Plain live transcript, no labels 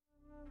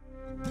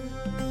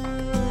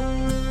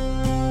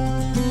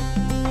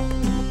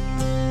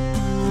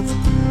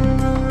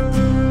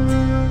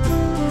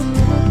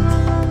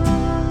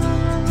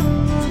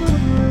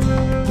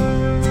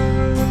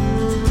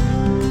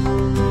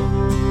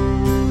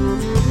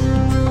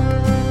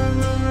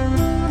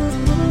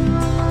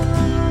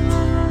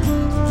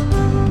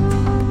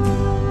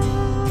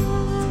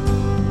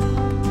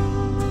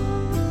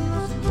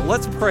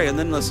pray, and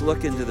then let's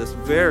look into this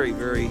very,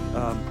 very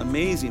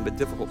amazing but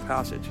difficult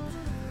passage.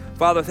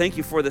 Father, thank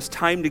you for this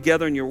time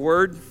together in your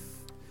word.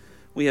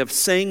 We have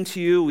sang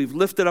to you. We've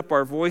lifted up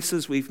our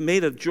voices. We've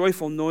made a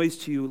joyful noise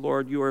to you,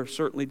 Lord. You are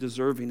certainly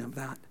deserving of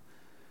that.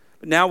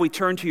 But now we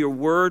turn to your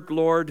word,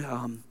 Lord.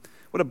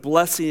 What a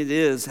blessing it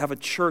is to have a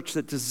church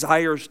that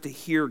desires to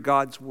hear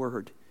God's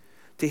word,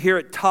 to hear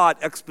it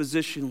taught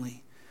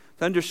expositionally,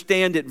 to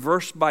understand it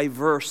verse by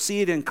verse,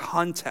 see it in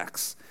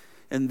context,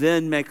 and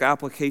then make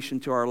application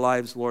to our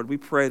lives, Lord. We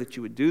pray that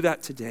you would do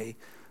that today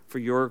for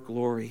your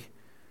glory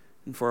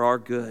and for our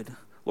good.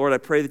 Lord, I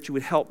pray that you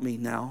would help me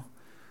now.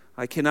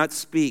 I cannot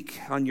speak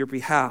on your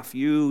behalf.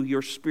 You,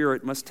 your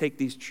Spirit, must take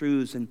these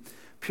truths and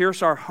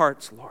pierce our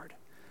hearts, Lord.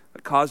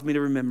 But cause me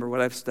to remember what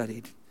I've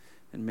studied.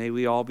 And may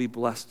we all be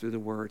blessed through the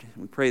word.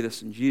 We pray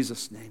this in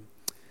Jesus' name.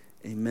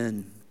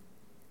 Amen.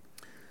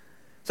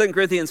 2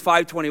 Corinthians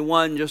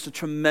 5:21, just a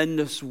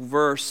tremendous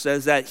verse,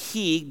 says that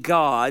he,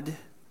 God,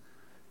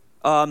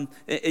 and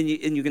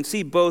you can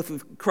see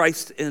both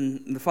Christ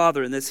and the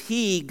Father in this.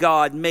 He,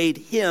 God, made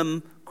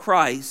him,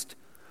 Christ,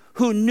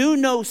 who knew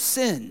no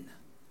sin.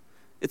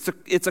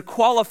 It's a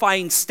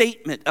qualifying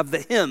statement of the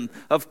him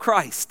of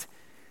Christ.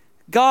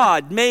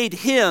 God made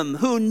him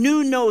who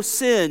knew no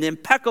sin,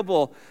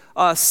 impeccable,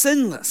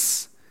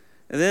 sinless.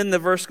 And then the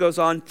verse goes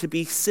on, to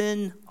be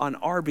sin on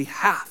our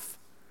behalf.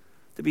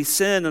 To be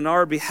sin on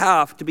our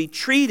behalf, to be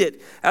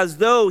treated as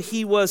though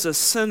he was a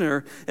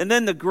sinner. And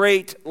then the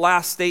great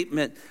last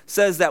statement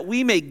says that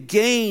we may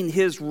gain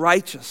his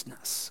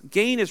righteousness.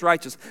 Gain his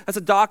righteousness. That's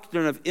a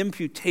doctrine of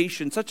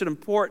imputation, such an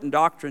important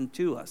doctrine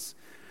to us.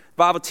 The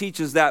Bible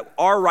teaches that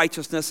our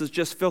righteousness is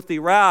just filthy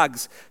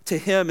rags to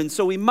him. And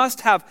so we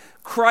must have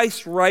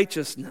Christ's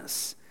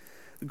righteousness.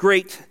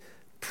 Great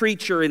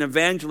preacher and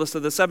evangelist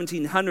of the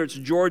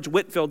 1700s, George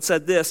Whitefield,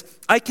 said this: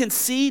 I can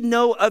see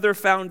no other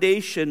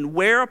foundation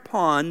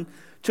whereupon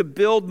to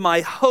build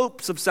my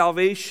hopes of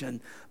salvation,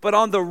 but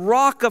on the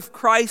rock of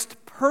Christ's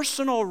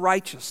personal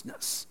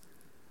righteousness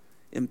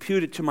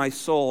imputed to my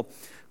soul.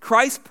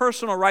 Christ's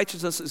personal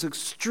righteousness is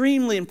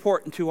extremely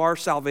important to our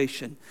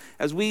salvation.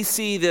 As we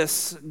see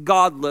this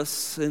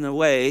godless, in a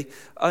way,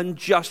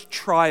 unjust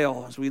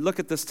trial, as we look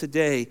at this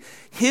today,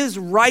 his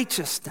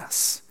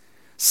righteousness,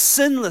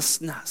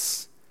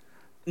 sinlessness,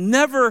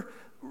 never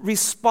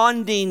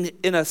responding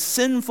in a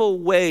sinful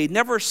way,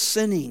 never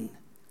sinning,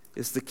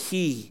 is the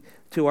key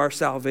to our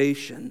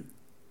salvation.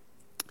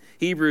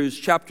 Hebrews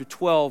chapter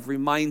 12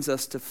 reminds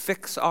us to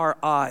fix our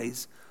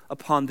eyes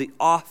upon the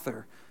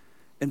author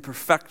and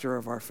perfecter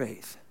of our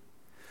faith.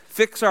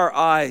 Fix our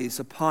eyes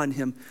upon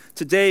him.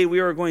 Today we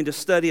are going to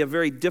study a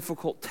very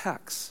difficult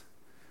text.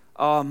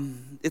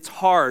 It's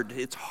hard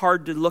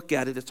to look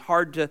at it. It's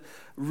hard to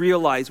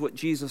realize what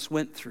Jesus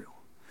went through.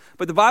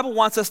 But the Bible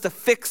wants us to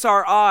fix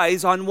our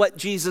eyes on what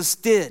Jesus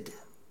did.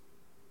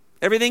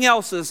 Everything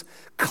else is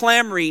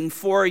clamoring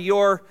for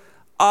your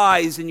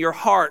eyes and your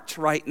heart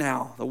right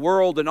now. The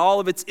world and all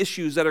of its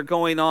issues that are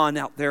going on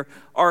out there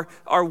are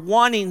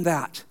wanting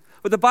that.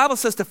 But the Bible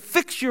says to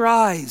fix your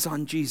eyes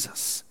on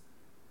Jesus.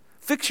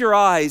 Fix your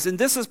eyes. And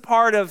this is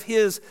part of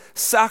his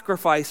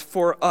sacrifice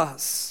for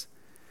us.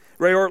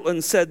 Ray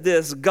Ortlund said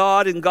this: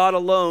 God and God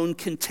alone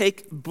can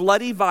take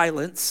bloody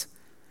violence,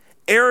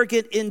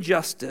 arrogant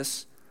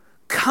injustice,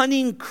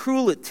 cunning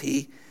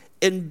cruelty,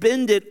 and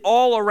bend it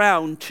all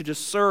around to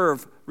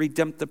serve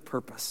redemptive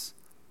purpose.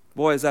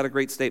 Boy, is that a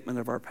great statement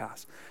of our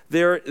past.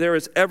 There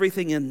is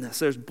everything in this.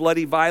 There's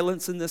bloody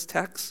violence in this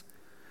text.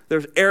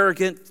 There's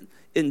arrogant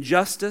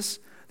injustice.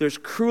 There's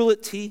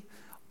cruelty,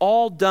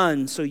 all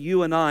done so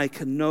you and I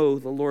can know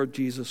the Lord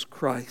Jesus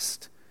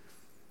Christ.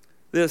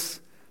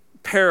 This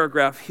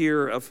paragraph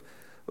here of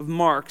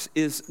Mark's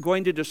is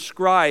going to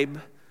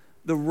describe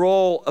the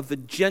role of the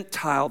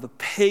Gentile, the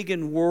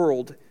pagan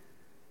world,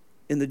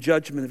 in the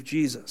judgment of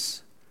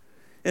Jesus.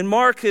 And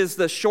Mark is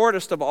the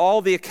shortest of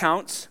all the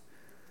accounts,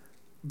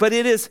 but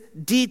it is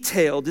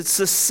detailed, it's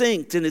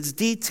succinct, and it's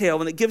detailed,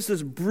 and it gives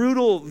this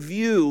brutal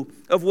view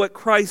of what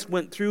Christ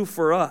went through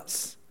for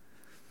us.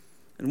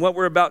 And what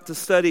we're about to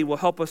study will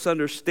help us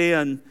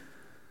understand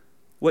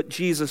what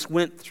Jesus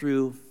went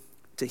through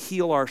to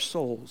heal our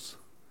souls,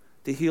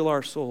 to heal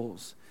our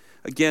souls.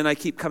 Again, I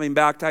keep coming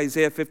back to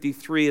Isaiah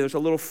 53. There's a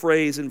little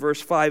phrase in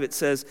verse 5. It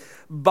says,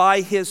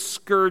 by his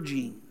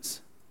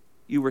scourgings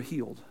you were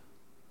healed.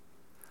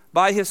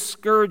 By his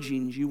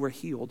scourgings you were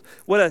healed.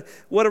 What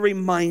a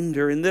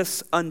reminder, and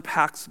this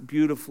unpacks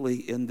beautifully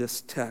in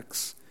this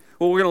text.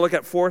 Well, we're going to look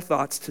at four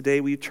thoughts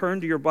today. We turn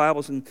to your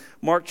Bibles in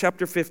Mark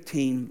chapter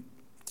 15,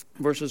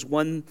 verses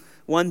 1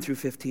 through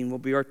 15 will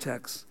be our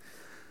text.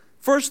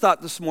 First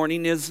thought this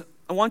morning is,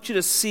 I want you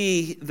to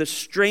see the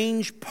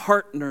strange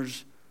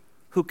partners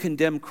who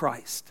condemn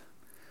Christ.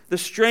 The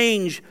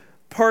strange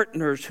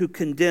partners who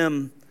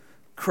condemn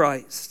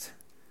Christ.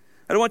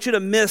 I don't want you to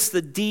miss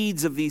the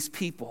deeds of these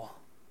people.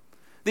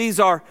 These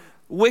are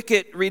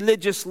wicked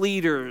religious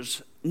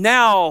leaders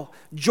now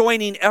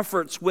joining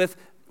efforts with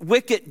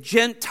wicked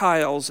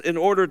Gentiles in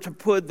order to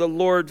put the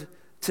Lord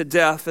to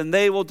death. And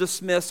they will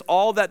dismiss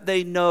all that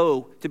they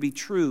know to be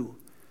true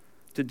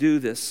to do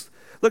this.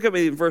 Look at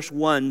me in verse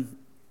 1.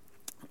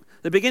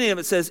 The beginning of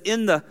it says,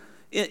 in the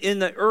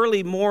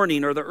early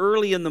morning, or the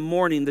early in the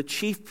morning, the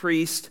chief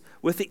priest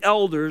with the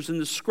elders and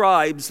the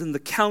scribes and the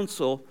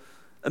council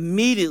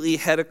immediately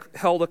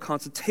held a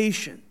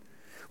consultation.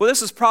 Well,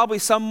 this is probably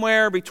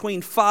somewhere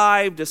between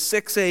 5 to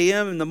 6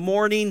 a.m. in the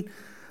morning.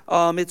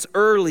 It's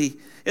early.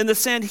 And the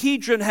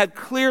Sanhedrin had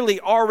clearly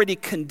already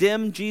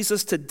condemned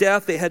Jesus to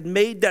death. They had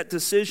made that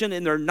decision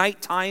in their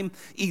nighttime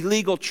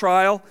illegal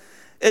trial.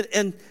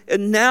 And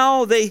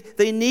now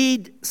they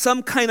need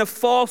some kind of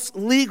false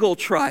legal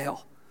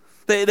trial.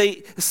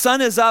 The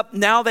sun is up.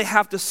 Now they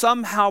have to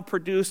somehow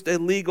produce a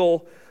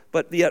legal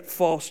but yet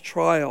false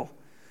trial.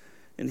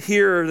 And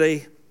here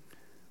they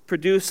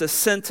produce a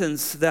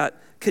sentence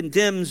that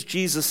condemns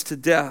Jesus to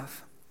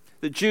death.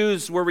 The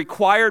Jews were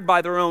required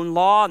by their own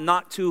law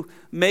not to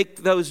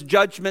make those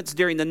judgments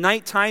during the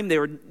nighttime. They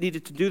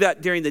needed to do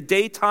that during the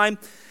daytime.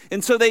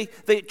 And so they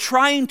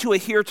trying to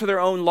adhere to their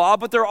own law,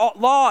 but their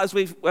law, as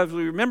we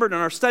remembered in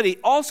our study,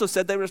 also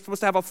said they were supposed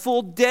to have a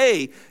full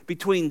day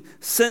between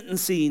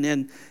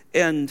sentencing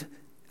and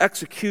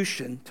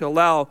execution to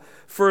allow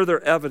further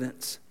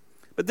evidence.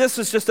 But this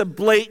is just a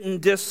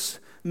blatant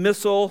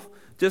dismissal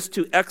just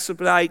to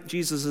expedite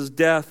Jesus'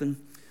 death. And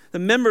the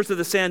members of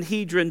the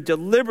Sanhedrin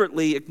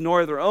deliberately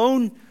ignore their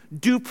own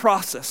due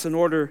process in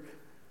order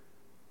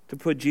to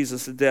put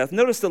Jesus to death.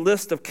 Notice the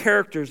list of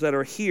characters that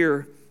are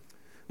here.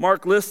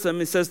 Mark lists them.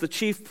 He says the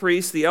chief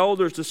priests, the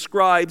elders, the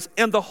scribes,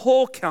 and the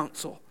whole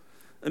council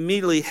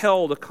immediately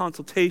held a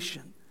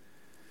consultation.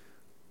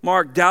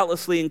 Mark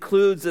doubtlessly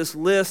includes this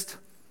list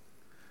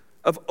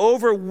of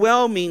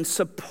overwhelming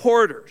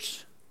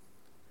supporters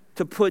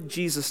to put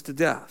Jesus to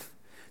death.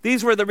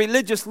 These were the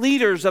religious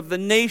leaders of the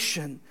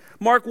nation.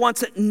 Mark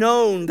wants it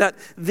known that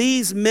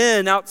these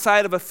men,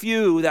 outside of a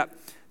few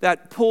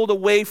that pulled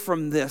away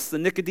from this, the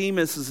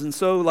Nicodemuses and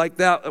so like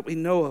that we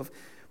know of,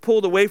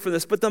 pulled away from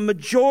this, but the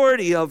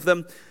majority of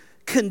them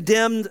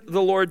condemned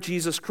the Lord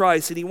Jesus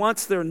Christ, and he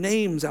wants their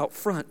names out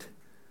front.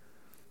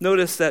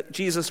 Notice that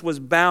Jesus was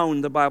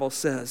bound, the Bible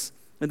says,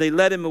 and they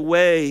led him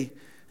away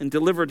and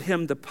delivered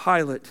him to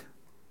Pilate.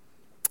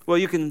 Well,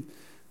 it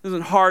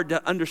isn't hard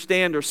to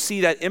understand or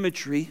see that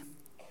imagery.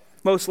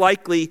 Most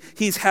likely,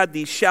 he's had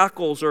these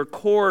shackles or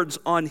cords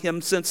on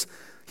him since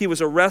he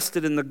was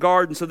arrested in the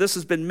garden. So this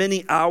has been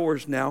many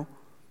hours now.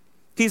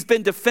 He's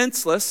been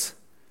defenseless.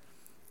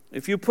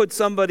 If you put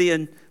somebody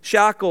in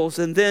shackles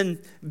and then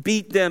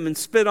beat them and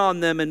spit on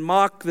them and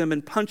mock them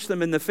and punch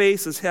them in the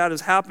face, as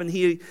has happened,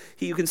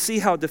 you can see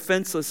how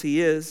defenseless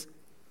he is.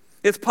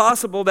 It's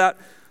possible that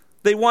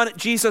they wanted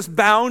Jesus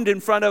bound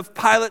in front of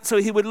Pilate so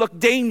he would look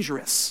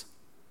dangerous.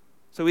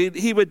 So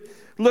he would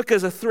look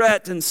as a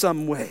threat in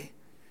some way.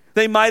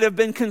 They might have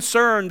been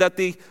concerned that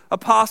the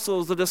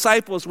apostles, the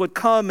disciples, would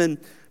come and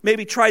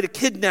maybe try to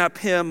kidnap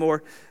him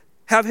or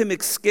have him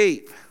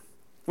escape.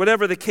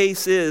 Whatever the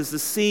case is, the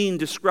scene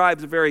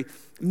describes a very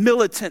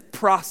militant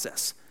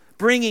process,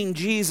 bringing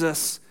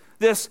Jesus,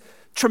 this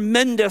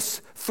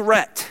tremendous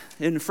threat,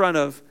 in front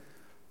of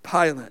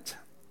Pilate.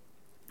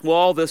 Well,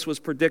 all this was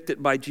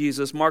predicted by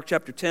Jesus. Mark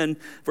chapter 10,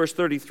 verse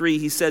 33,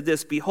 he said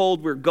this,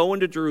 "Behold, we're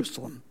going to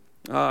Jerusalem."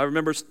 I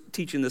remember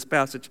teaching this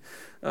passage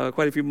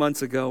quite a few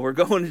months ago. We're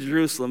going to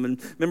Jerusalem.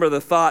 And remember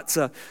the thoughts,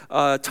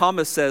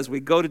 Thomas says, we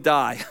go to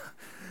die.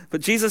 But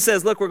Jesus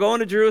says, look, we're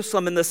going to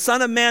Jerusalem, and the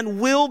Son of Man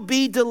will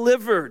be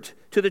delivered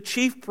to the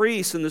chief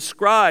priests and the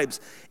scribes,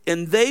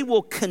 and they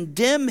will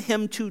condemn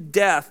him to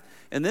death.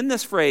 And then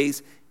this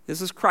phrase,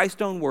 this is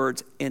Christ's own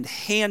words, and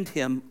hand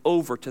him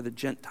over to the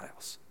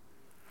Gentiles.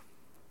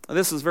 Now,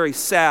 this is very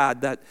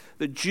sad that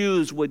the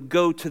Jews would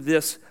go to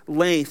this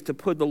length to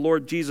put the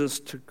Lord Jesus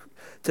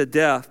to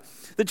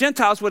death. The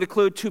Gentiles would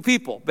include two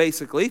people,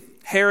 basically,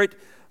 Herod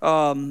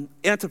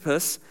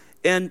Antipas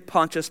and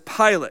Pontius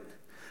Pilate.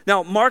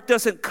 Now, Mark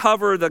doesn't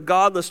cover the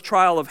godless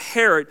trial of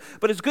Herod,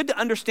 but it's good to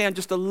understand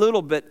just a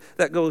little bit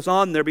that goes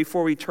on there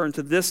before we turn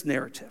to this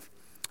narrative.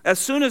 As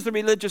soon as the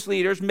religious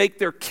leaders make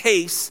their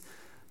case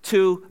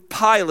to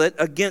Pilate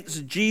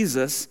against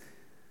Jesus,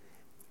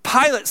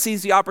 Pilate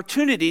sees the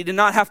opportunity to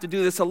not have to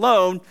do this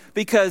alone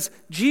because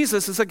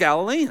Jesus is a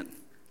Galilean.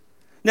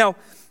 Now,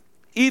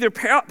 either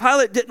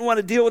Pilate didn't want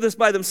to deal with this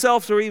by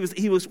themselves, or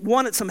he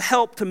wanted some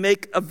help to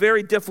make a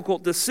very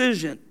difficult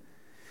decision.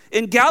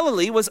 And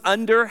Galilee was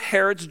under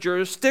Herod's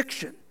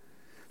jurisdiction.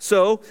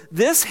 So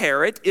this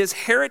Herod is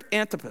Herod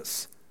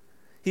Antipas.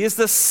 He is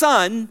the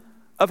son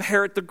of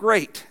Herod the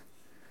Great.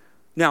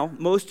 Now,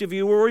 most of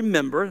you will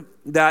remember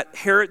that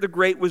Herod the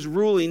Great was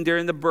ruling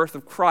during the birth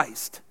of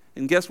Christ.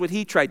 And guess what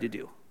he tried to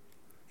do?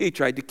 He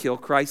tried to kill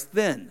Christ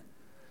then.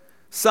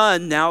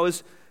 Son now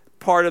is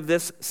part of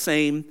this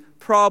same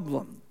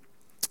problem.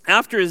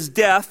 After his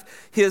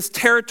death, his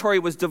territory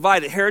was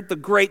divided. Herod the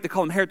Great, they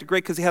call him Herod the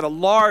Great because he had a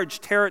large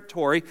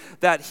territory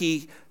that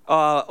he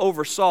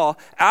oversaw.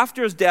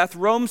 After his death,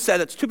 Rome said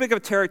it's too big of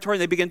a territory,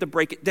 and they began to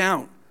break it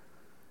down.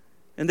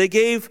 And they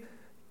gave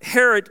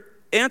Herod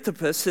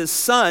Antipas, his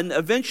son,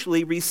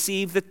 eventually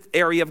received the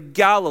area of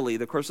Galilee.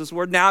 Of course, this is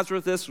where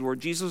Nazareth is, this is where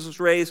Jesus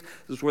was raised,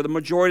 this is where the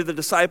majority of the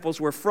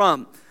disciples were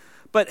from.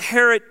 But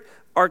Herod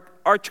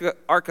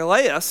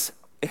Archelaus,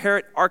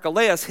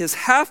 his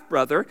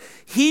half-brother,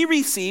 he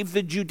received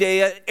the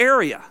Judea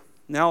area.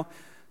 Now,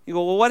 you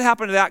go, well, what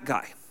happened to that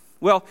guy?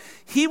 Well,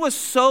 he was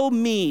so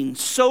mean,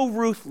 so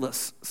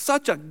ruthless,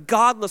 such a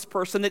godless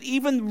person that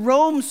even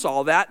Rome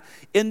saw that,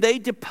 and they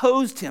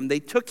deposed him. They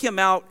took him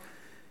out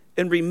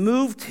and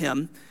removed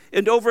him,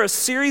 and over a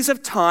series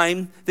of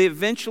time, they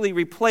eventually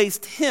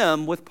replaced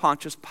him with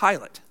Pontius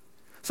Pilate.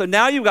 So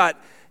now you've got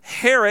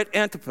Herod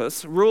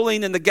Antipas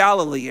ruling in the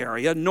Galilee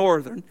area,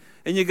 northern,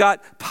 and you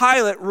got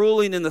Pilate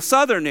ruling in the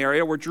southern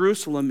area where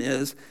Jerusalem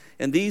is,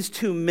 and these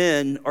two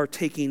men are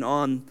taking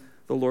on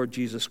the Lord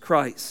Jesus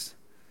Christ.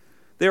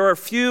 There are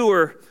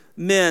fewer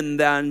men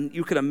than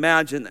you could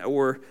imagine that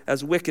were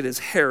as wicked as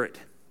Herod.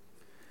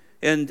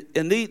 And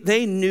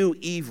they knew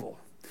evil.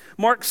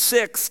 Mark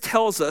 6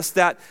 tells us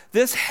that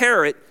this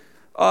Herod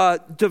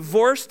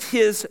divorced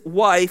his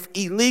wife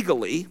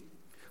illegally,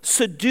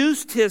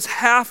 seduced his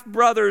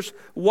half-brother's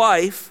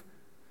wife,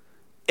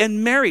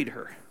 and married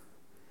her.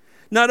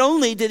 Not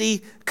only did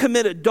he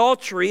commit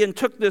adultery and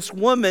took this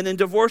woman and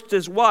divorced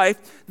his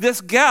wife, this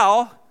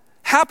gal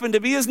happened to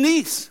be his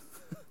niece.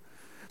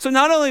 So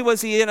not only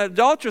was he in an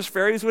adulterous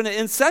affair, he was in an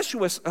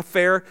incestuous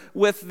affair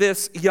with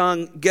this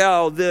young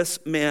gal. This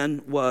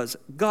man was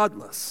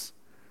godless.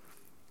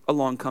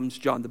 Along comes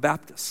John the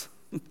Baptist.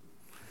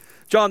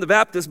 John the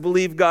Baptist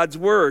believed God's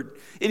word,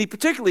 and he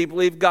particularly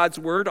believed God's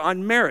word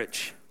on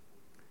marriage.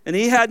 And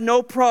he had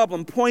no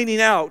problem pointing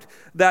out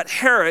that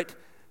Herod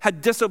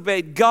had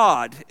disobeyed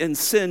God and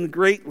sinned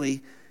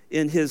greatly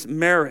in his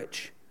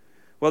marriage.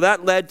 Well,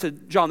 that led to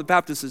John the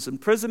Baptist's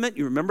imprisonment.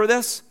 You remember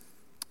this?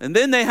 And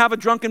then they have a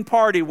drunken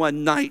party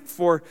one night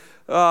for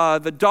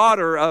the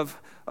daughter of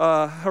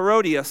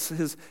Herodias,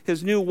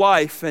 his new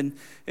wife. And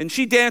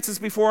she dances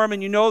before him,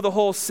 and you know the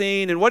whole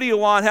scene. And what do you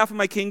want? Half of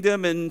my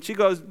kingdom. And she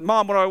goes,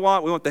 Mom, what do I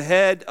want? We want the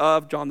head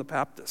of John the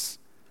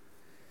Baptist.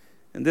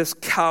 And this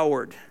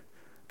coward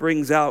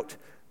brings out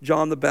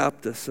John the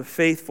Baptist, a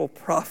faithful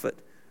prophet,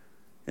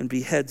 and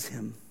beheads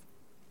him.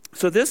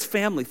 So this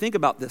family, think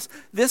about this.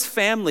 This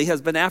family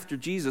has been after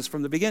Jesus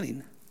from the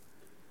beginning.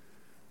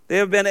 They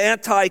have been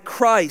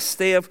anti-Christ.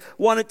 They have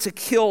wanted to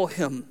kill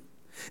him.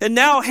 And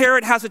now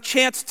Herod has a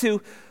chance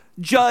to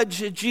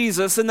judge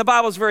Jesus. And the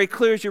Bible is very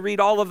clear as you read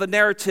all of the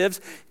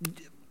narratives.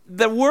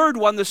 The word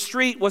on the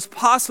street was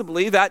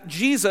possibly that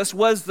Jesus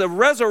was the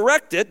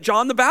resurrected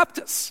John the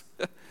Baptist.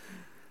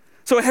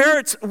 So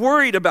Herod's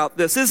worried about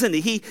this, isn't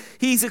he?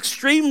 He's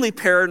extremely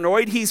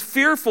paranoid. He's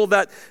fearful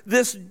that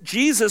this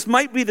Jesus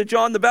might be the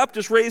John the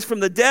Baptist raised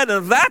from the dead.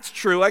 And if that's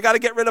true, I got to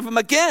get rid of him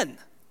again.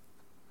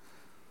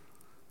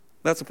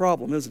 That's a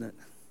problem, isn't it?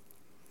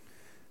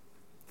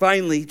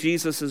 Finally,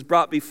 Jesus is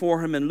brought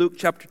before him in Luke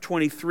chapter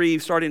 23,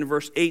 starting in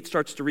verse 8,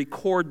 starts to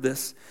record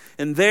this.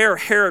 And there,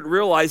 Herod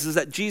realizes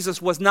that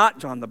Jesus was not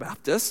John the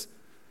Baptist,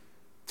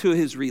 to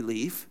his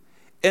relief.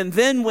 And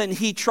then when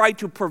he tried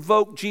to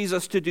provoke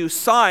Jesus to do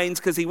signs,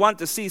 because he wanted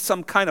to see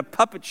some kind of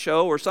puppet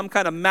show or some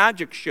kind of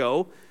magic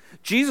show,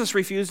 Jesus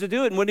refused to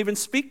do it and wouldn't even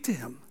speak to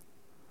him.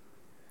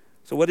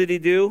 So what did he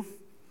do?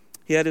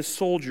 He had his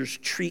soldiers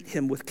treat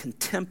him with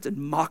contempt and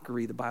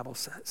mockery, the Bible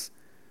says.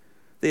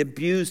 They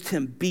abused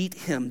him, beat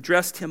him,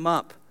 dressed him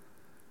up,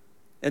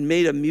 and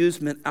made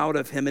amusement out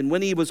of him. And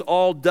when he was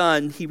all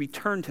done, he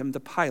returned him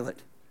to Pilate.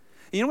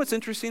 And you know what's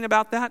interesting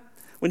about that?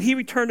 When he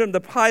returned him to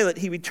Pilate,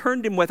 he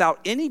returned him without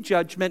any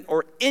judgment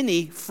or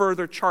any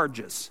further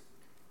charges.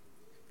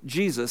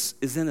 Jesus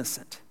is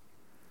innocent.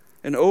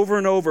 And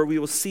over we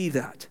will see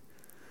that.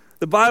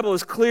 The Bible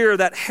is clear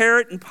that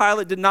Herod and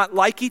Pilate did not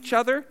like each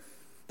other.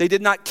 They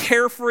did not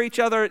care for each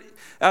other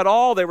at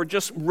all. They were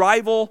just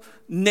rival,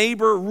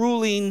 neighbor,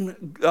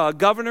 ruling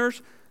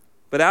governors.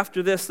 But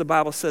after this, the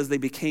Bible says they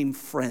became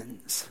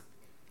friends.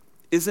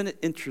 Isn't it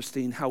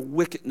interesting how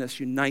wickedness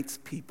unites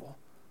people?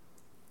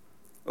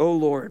 Oh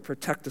Lord,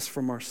 protect us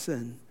from our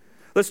sin.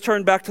 Let's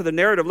turn back to the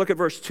narrative. Look at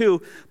verse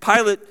 2.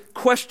 Pilate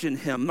questioned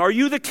him, "Are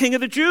you the king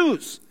of the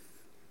Jews?"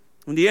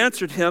 And he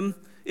answered him,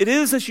 "It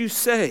is as you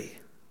say."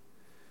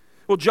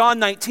 Well, John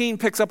 19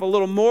 picks up a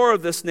little more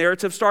of this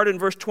narrative. Starting in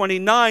verse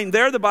 29,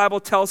 there the Bible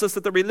tells us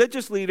that the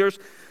religious leaders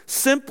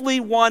simply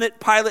wanted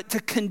Pilate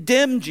to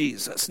condemn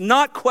Jesus,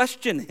 not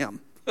question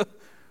him.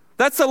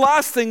 That's the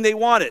last thing they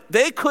wanted.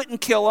 They couldn't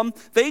kill him.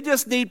 They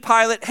just need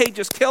Pilate. Hey,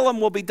 just kill him.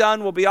 We'll be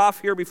done. We'll be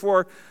off here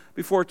before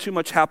too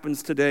much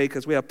happens today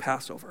because we have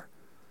Passover.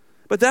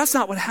 But that's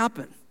not what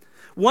happened.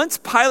 Once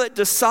Pilate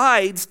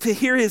decides to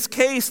hear his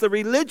case, the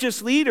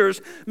religious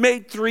leaders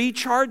made 3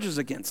 charges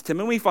against him.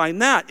 And we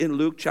find that in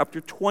Luke chapter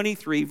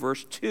 23,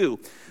 verse 2.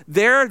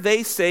 There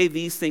they say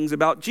these things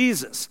about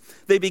Jesus.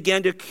 They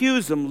began to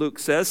accuse him, Luke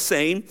says,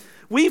 saying,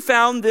 "We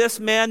found this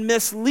man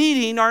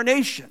misleading our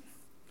nation."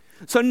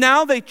 So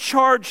now they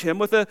charge him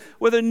with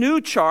a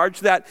new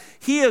charge that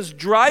he is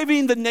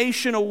driving the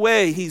nation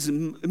away. He's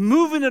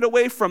moving it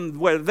away from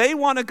where they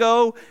want to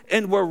go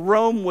and where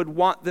Rome would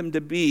want them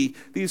to be.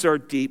 These are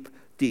deep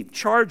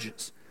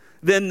charges.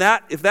 Then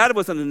if that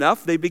wasn't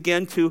enough, they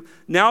began to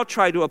now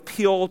try to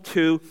appeal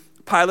to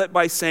Pilate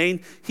by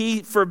saying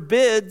he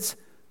forbids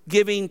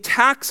giving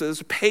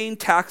taxes, paying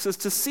taxes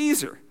to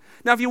Caesar.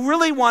 Now, if you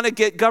really want to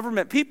get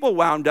government people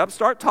wound up,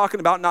 start talking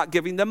about not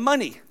giving them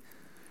money.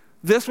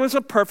 This was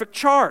a perfect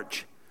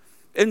charge.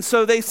 And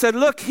so they said,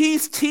 look,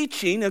 he's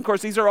teaching. And of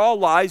course, these are all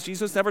lies.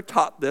 Jesus never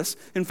taught this.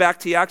 In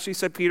fact, he actually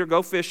said, Peter,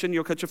 go fishing.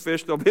 You'll catch a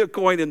fish. There'll be a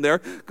coin in there.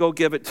 Go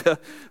give it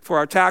for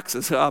our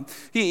taxes.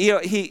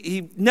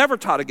 He never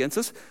taught against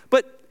this.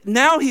 But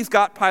now he's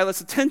got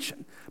Pilate's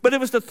attention. But it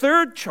was the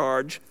third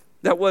charge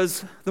that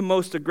was the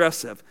most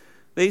aggressive.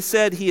 They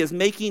said he is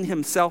making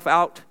himself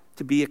out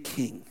to be a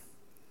king.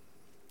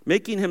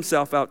 Making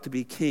himself out to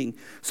be king.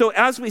 So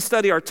as we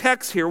study our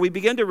text here, we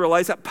begin to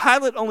realize that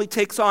Pilate only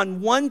takes on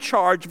one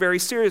charge very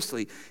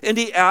seriously. And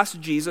he asks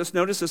Jesus,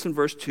 notice this in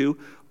verse 2,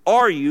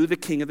 are you the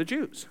king of the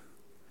Jews?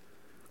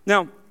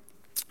 Now,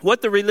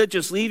 what the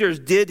religious leaders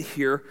did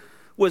here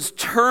was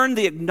turn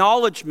the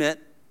acknowledgement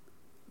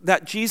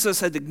that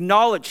Jesus had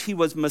acknowledged he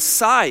was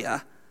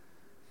Messiah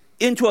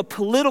into a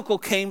political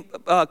claim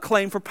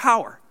for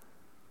power.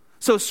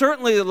 So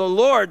certainly the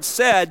Lord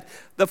said,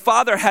 the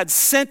Father had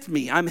sent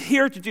me. I'm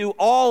here to do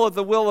all of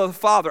the will of the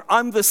Father.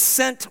 I'm the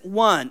sent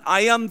one.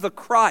 I am the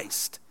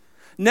Christ.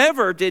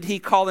 Never did he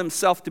call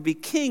himself to be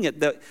king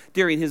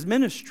during his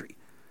ministry.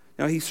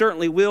 Now, he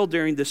certainly will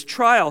during this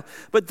trial,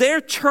 but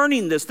they're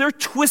turning this, they're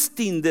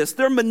twisting this,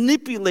 they're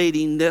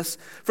manipulating this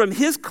from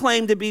his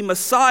claim to be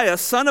Messiah,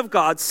 Son of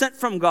God, sent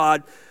from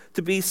God,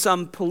 to be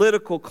some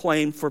political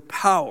claim for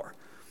power.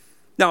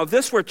 Now, if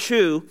this were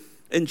true,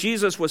 and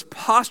Jesus was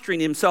posturing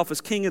himself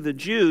as king of the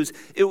Jews,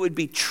 it would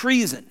be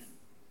treason.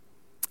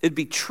 It'd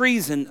be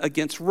treason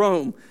against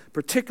Rome,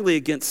 particularly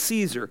against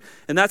Caesar.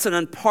 And that's an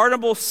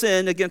unpardonable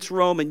sin against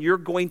Rome, and you're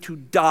going to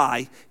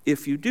die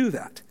if you do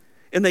that.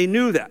 And they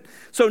knew that.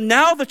 So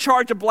now the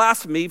charge of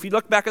blasphemy, if you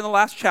look back in the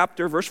last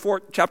chapter,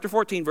 chapter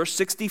 14, verse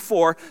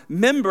 64,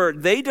 remember,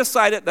 they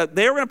decided that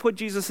they were going to put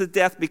Jesus to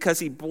death because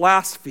he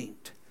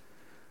blasphemed.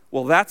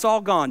 Well, that's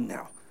all gone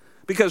now,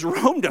 because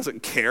Rome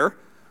doesn't care.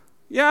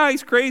 Yeah,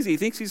 he's crazy. He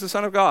thinks he's the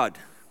Son of God.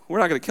 We're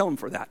not going to kill him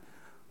for that.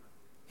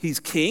 He's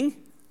king.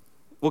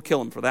 We'll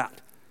kill him for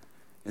that.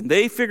 And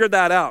they figured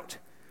that out.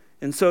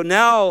 And so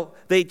now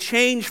they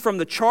change from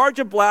the charge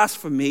of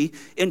blasphemy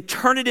and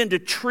turn it into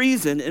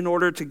treason in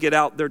order to get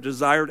out their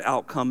desired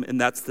outcome,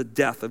 and that's the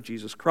death of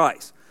Jesus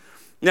Christ.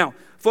 Now,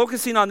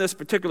 focusing on this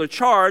particular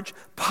charge,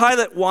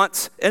 Pilate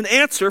wants an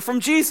answer from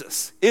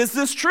Jesus. Is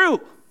this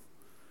true?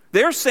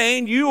 They're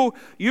saying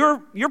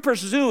you're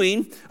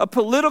pursuing a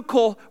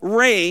political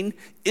reign.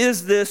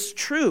 Is this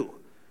true?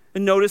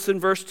 And notice in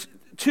verse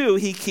 2,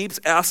 he keeps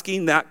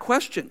asking that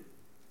question.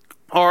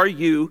 Are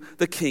you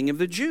the king of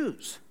the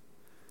Jews?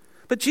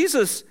 But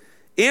Jesus'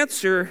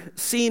 answer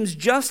seems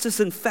just as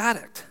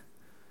emphatic.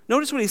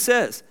 Notice what he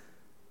says.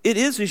 It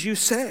is as you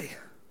say.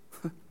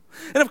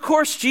 And of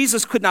course,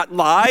 Jesus could not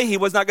lie. He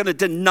was not going to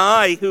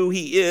deny who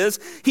he is.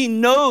 He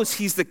knows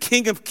he's the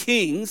King of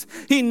Kings.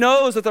 He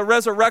knows that the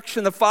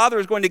resurrection, the Father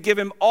is going to give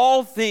him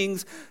all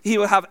things. He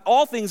will have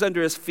all things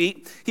under his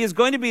feet. He is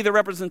going to be the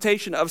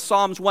representation of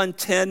Psalms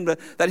 110,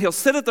 that he'll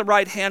sit at the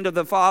right hand of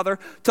the Father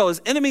till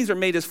his enemies are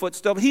made his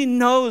footstool. He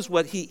knows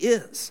what he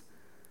is.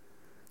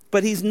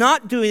 But he's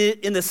not doing it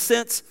in the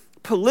sense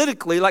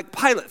politically like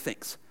Pilate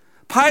thinks.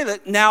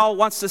 Pilate now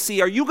wants to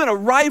see, are you going to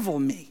rival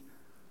me?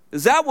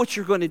 Is that what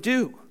you're going to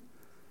do?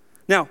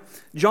 Now,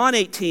 John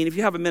 18, if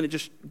you have a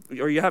minute,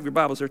 or you have your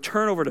Bibles there,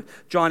 turn over to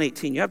John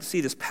 18. You have to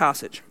see this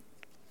passage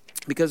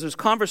because this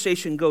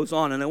conversation goes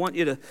on, and I want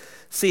you to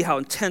see how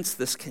intense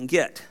this can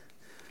get.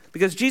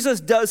 Because Jesus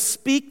does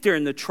speak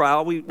during the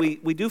trial.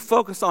 We do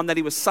focus on that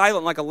he was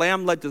silent like a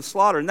lamb led to the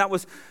slaughter, and that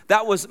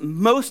was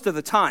most of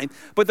the time.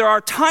 But there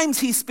are times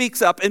he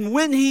speaks up, and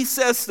when he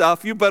says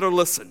stuff, you better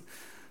listen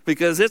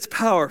because it's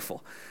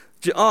powerful.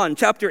 John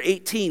chapter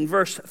 18,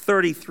 verse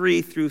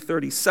 33 through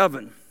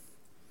 37.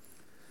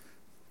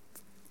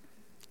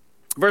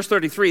 Verse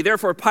 33,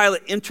 therefore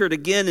Pilate entered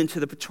again into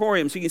the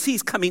praetorium. So you can see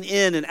he's coming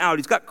in and out.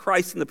 He's got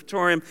Christ in the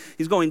praetorium.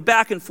 He's going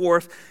back and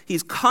forth.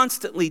 He's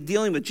constantly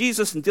dealing with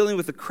Jesus and dealing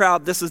with the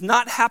crowd. This is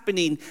not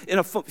happening in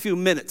a few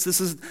minutes.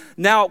 This is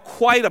now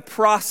quite a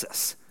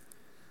process.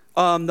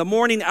 The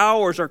morning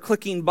hours are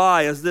clicking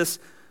by as this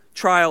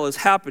trial is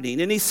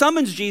happening. And he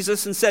summons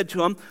Jesus and said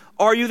to him,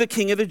 are you the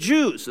king of the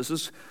Jews? This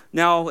is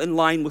now in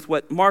line with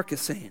what Mark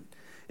is saying.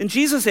 And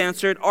Jesus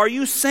answered, are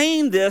you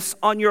saying this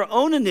on your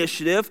own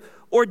initiative,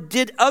 or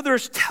did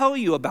others tell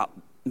you about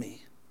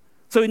me?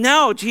 So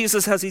now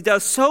Jesus, as he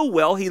does so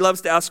well, he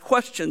loves to ask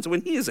questions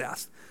when he is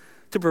asked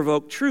to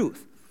provoke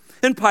truth.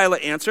 And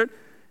Pilate answered,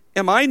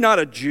 am I not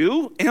a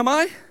Jew, am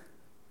I?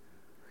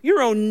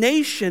 Your own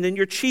nation and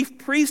your chief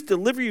priest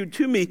deliver you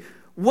to me.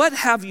 What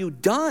have you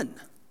done?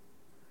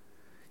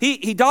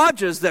 He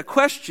dodges that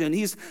question.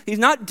 He's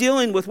not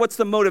dealing with what's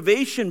the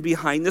motivation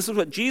behind this. Is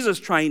what Jesus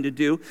is trying to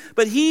do.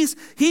 But he's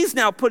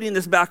now putting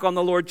this back on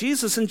the Lord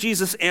Jesus. And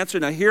Jesus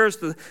answered, now here's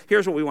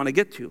what we want to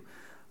get to.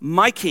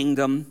 My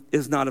kingdom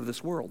is not of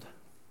this world.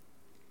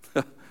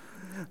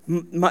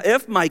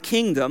 If my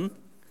kingdom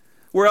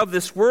were of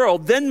this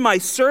world, then my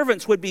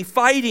servants would be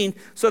fighting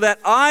so that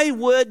I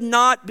would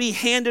not be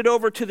handed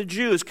over to the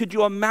Jews. Could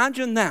you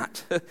imagine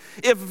that?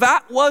 If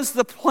that was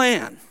the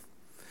plan,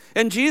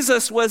 and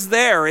Jesus was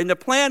there, and the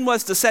plan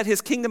was to set his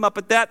kingdom up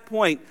at that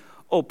point,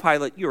 oh,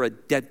 Pilate, you're a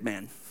dead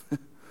man.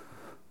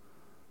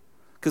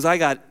 Because I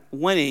got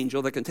one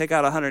angel that can take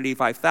out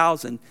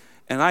 185,000,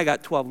 and I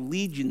got 12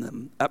 legion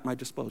them at my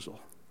disposal.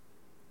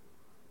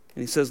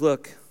 And he says,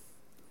 look,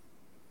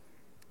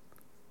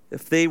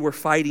 if they were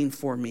fighting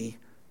for me,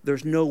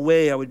 there's no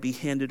way I would be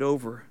handed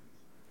over.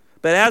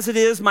 But as it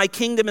is, my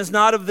kingdom is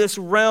not of this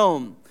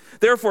realm.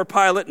 Therefore,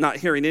 Pilate, not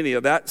hearing any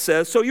of that,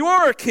 says, so you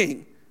are a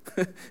king.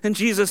 And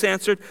Jesus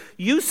answered,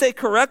 you say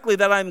correctly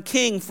that I'm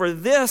king, for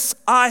this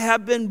I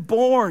have been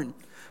born.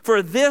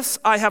 For this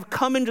I have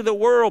come into the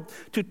world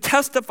to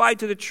testify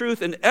to the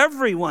truth, and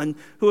everyone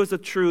who is the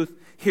truth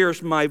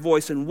hears my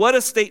voice. And what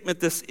a statement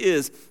this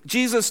is.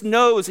 Jesus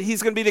knows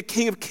he's going to be the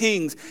King of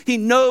Kings. He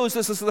knows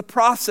this is the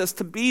process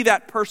to be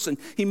that person.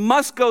 He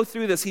must go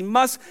through this. He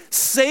must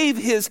save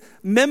his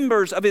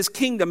members of his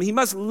kingdom. He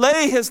must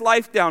lay his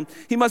life down.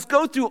 He must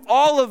go through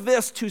all of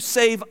this to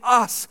save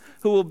us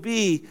who will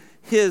be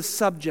his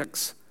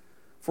subjects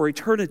for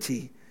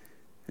eternity.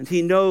 And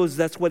he knows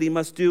that's what he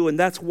must do, and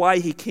that's why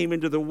he came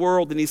into the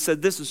world. And he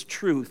said, this is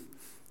truth.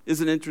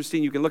 Isn't it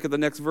interesting? You can look at the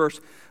next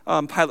verse.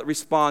 Pilate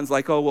responds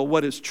like, oh, well,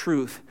 what is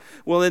truth?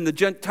 Well, in the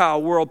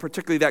Gentile world,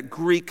 particularly that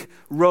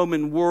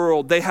Greek-Roman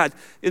world, they had,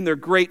 in their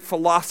great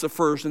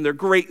philosophers and their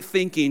great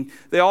thinking,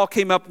 they all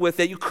came up with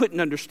that you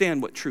couldn't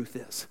understand what truth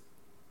is.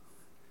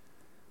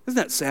 Isn't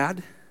that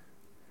sad?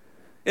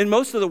 And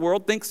most of the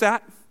world thinks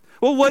that.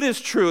 Well, what is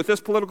truth? This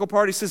political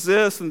party says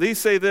this, and these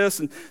say this,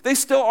 and they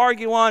still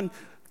argue on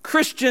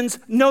Christians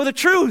know the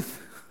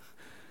truth.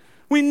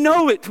 We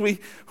know it. We've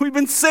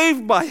been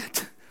saved by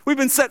it. We've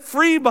been set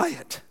free by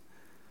it.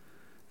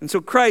 And so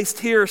Christ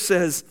here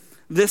says,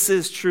 this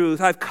is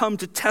truth. I've come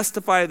to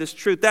testify of this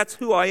truth. That's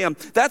who I am.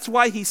 That's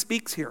why he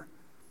speaks here.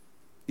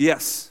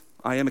 Yes,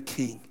 I am a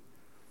king.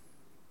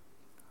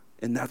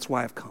 And that's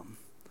why I've come.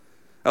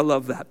 I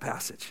love that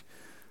passage.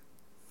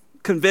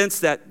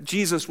 Convinced that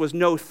Jesus was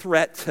no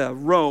threat to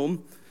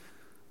Rome,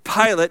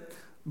 Pilate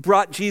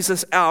brought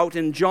Jesus out.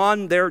 And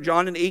John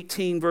in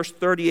 18, verse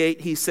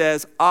 38, he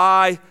says,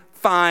 I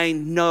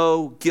find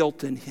no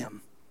guilt in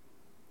him.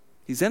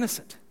 He's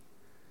innocent.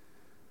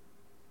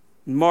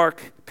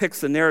 Mark picks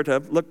the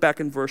narrative. Look back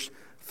in verse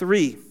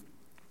 3.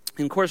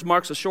 And of course,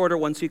 Mark's a shorter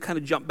one, so you kind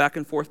of jump back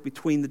and forth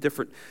between the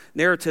different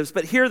narratives.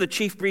 But here the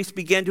chief priests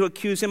began to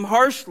accuse him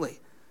harshly.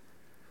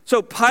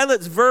 So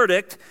Pilate's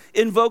verdict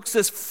invokes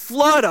this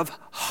flood of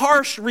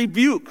harsh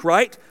rebuke,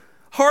 right?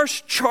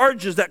 Harsh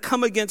charges that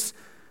come against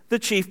the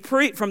chief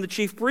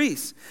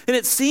priests. And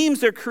it seems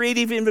they're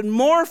creating even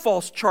more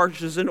false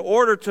charges in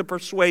order to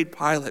persuade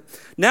Pilate.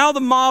 Now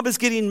the mob is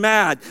getting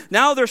mad.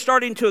 Now they're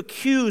starting to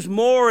accuse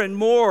more and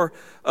more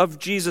of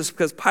Jesus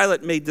because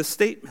Pilate made this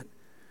statement.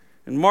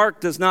 And Mark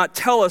does not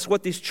tell us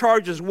what these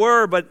charges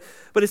were, but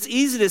it's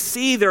easy to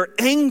see their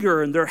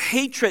anger and their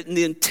hatred and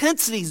the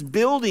intensities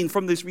building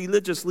from these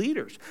religious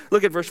leaders.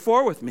 Look at verse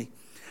 4 with me.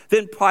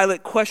 Then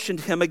Pilate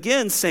questioned him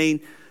again, saying,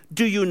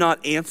 do you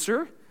not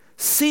answer?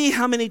 See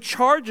how many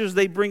charges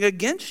they bring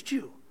against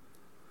you.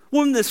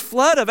 When this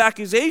flood of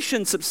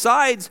accusation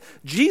subsides,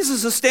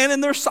 Jesus is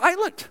standing there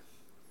silent.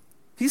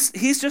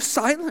 He's just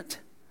silent.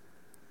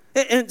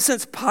 And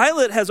since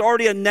Pilate has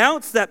already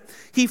announced that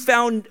he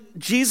found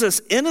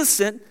Jesus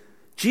innocent,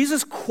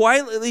 Jesus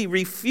quietly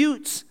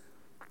refutes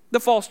the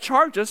false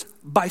charges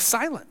by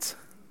silence.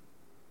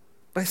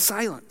 By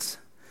silence.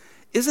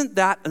 Isn't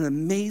that an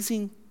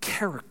amazing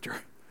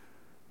character?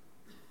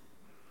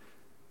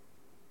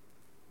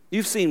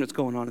 You've seen what's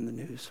going on in the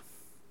news.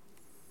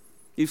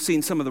 You've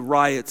seen some of the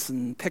riots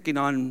and picking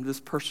on this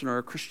person or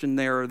a Christian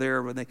there or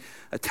there when they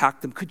attack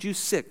them. Could you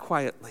sit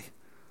quietly?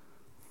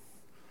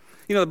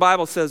 You know, the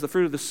Bible says the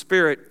fruit of the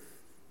Spirit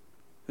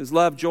is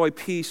love, joy,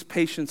 peace,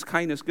 patience,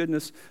 kindness,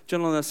 goodness,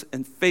 gentleness,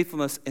 and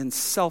faithfulness, and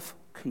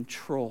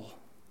self-control.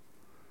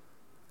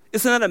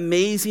 Isn't that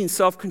amazing,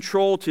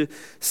 self-control, to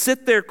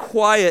sit there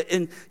quiet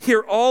and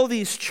hear all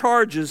these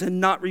charges and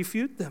not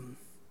refute them?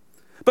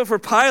 But for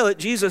Pilate,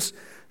 Jesus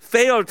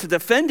failed to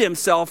defend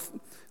himself.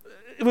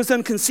 It was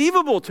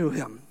inconceivable to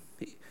him.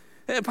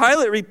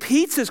 Pilate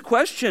repeats his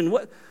question.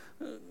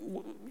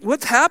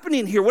 What's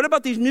happening here? What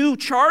about these new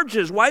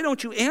charges? Why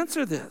don't you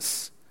answer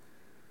this?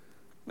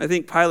 I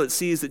think Pilate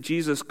sees that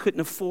Jesus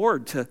couldn't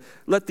afford to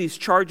let these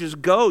charges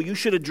go. You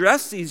should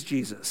address these,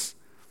 Jesus.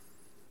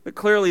 But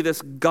clearly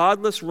this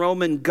godless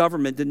Roman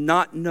government did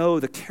not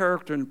know the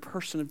character and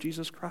person of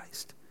Jesus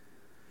Christ.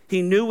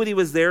 He knew what he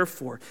was there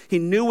for. He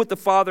knew what the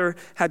Father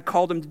had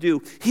called him to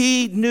do.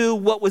 He knew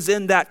what was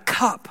in that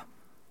cup.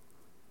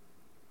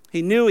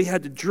 He knew he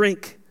had to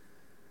drink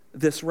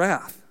this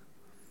wrath.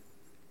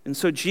 And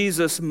so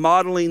Jesus,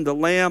 modeling the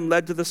lamb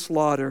led to the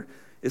slaughter,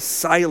 is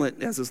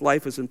silent as his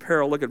life is in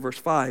peril. Look at verse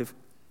 5.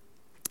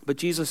 But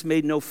Jesus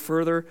made no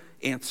further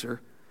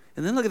answer.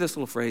 And then look at this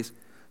little phrase.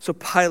 So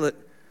Pilate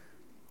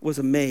was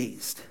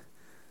amazed.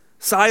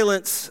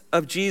 Silence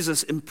of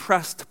Jesus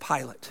impressed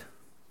Pilate.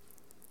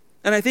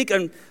 And I think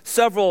in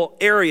several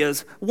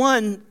areas.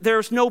 One,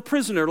 there's no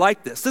prisoner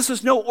like this. This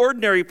is no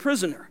ordinary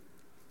prisoner.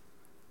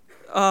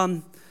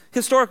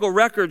 Historical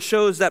record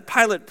shows that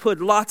Pilate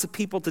put lots of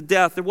people to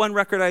death. The one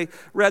record I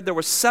read, there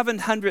were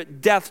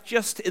 700 deaths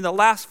just in the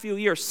last few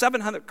years,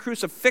 700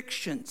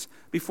 crucifixions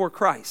before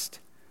Christ.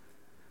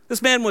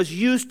 This man was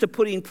used to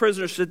putting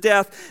prisoners to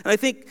death. And I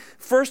think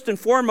first and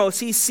foremost,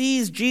 he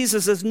sees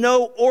Jesus as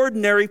no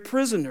ordinary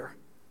prisoner.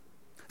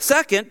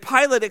 Second,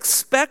 Pilate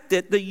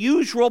expected the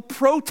usual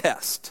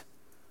protest.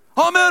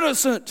 I'm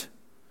innocent.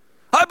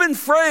 I've been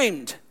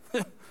framed.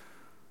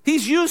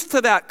 He's used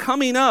to that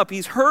coming up.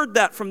 He's heard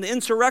that from the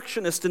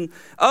insurrectionists and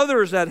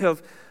others that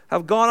have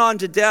gone on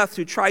to death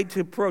who tried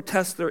to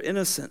protest their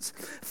innocence.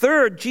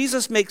 Third,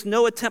 Jesus makes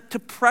no attempt to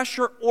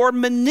pressure or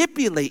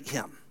manipulate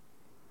him.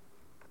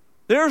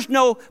 There's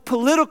no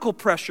political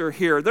pressure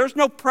here. There's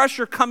no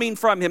pressure coming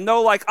from him.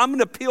 No, like, I'm going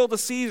to appeal to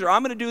Caesar.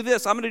 I'm going to do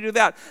this. I'm going to do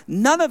that.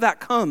 None of that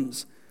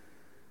comes.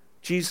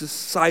 Jesus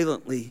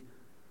silently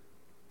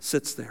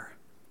sits there.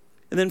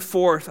 And then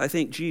fourth, I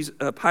think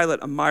Pilate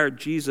admired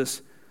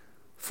Jesus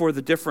for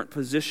the different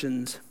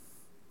positions,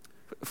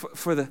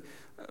 let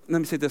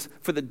me say this,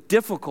 for the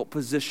difficult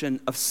position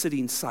of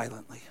sitting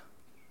silently.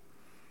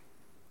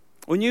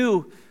 When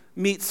you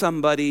meet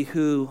somebody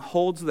who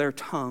holds their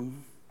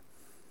tongue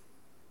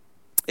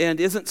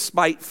and isn't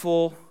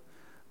spiteful,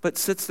 but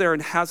sits there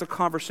and has a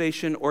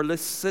conversation or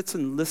sits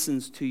and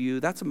listens to you,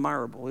 that's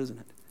admirable, isn't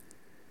it?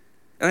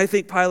 And I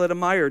think Pilate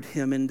admired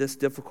him in this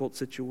difficult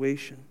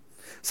situation.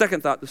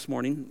 Second thought this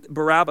morning,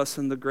 Barabbas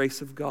and the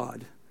grace of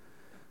God.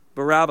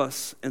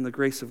 Barabbas and the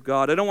grace of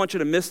God. I don't want you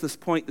to miss this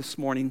point this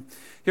morning.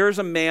 Here's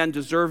a man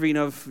deserving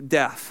of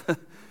death.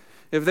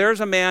 If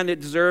there's a man that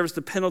deserves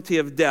the penalty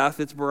of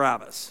death, it's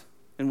Barabbas.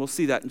 And we'll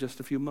see that in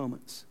just a few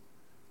moments.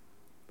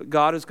 But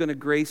God is going to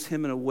grace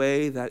him in a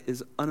way that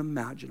is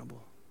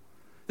unimaginable.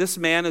 This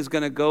man is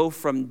going to go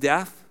from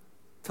death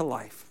to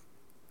life.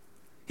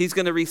 He's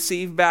going to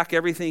receive back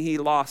everything he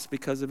lost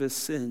because of his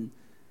sin.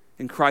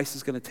 And Christ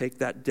is going to take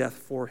that death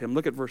for him.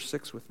 Look at verse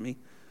 6 with me.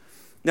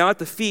 Now at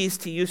the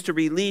feast, he used to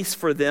release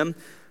for them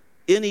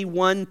any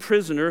one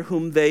prisoner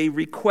whom they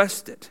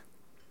requested.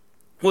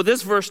 Well,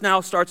 this verse now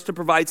starts to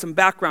provide some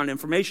background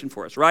information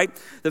for us, right?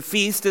 The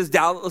feast is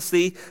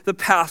doubtlessly the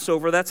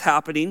Passover that's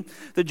happening.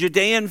 The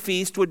Judean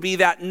feast would be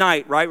that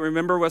night, right?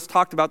 Remember what's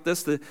talked about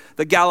this.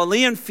 The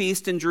Galilean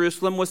feast in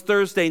Jerusalem was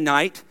Thursday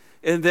night.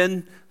 And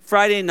then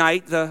Friday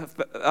night, the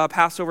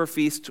Passover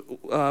feast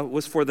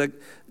was for the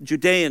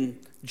Judean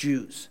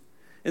Jews.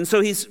 And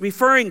so he's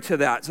referring to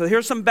that. So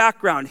here's some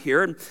background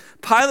here. And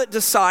Pilate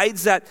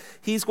decides that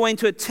he's going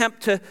to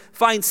attempt to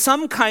find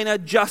some kind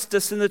of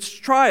justice in this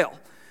trial.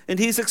 And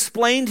he's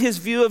explained his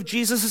view of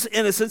Jesus'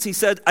 innocence. He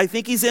said, I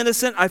think he's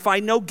innocent. I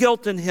find no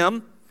guilt in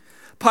him.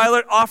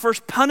 Pilate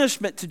offers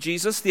punishment to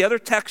Jesus. The other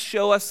texts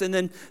show us, and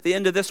then the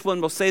end of this one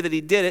will say that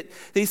he did it.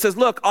 He says,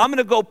 look, I'm going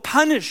to go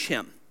punish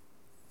him.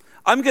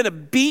 I'm going to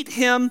beat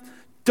him,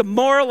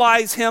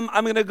 demoralize him.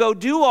 I'm going to go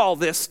do all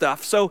this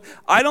stuff. So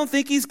I don't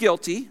think he's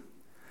guilty.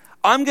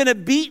 I'm going to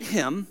beat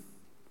him.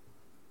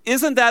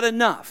 Isn't that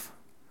enough?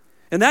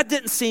 And that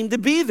didn't seem to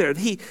be there.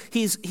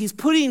 He's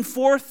putting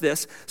forth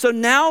this. So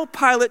now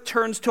Pilate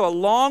turns to a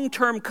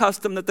long-term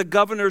custom that the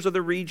governors of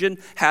the region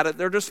had at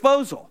their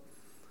disposal.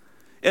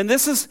 And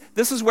this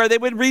is where they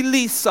would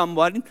release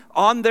someone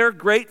on their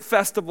great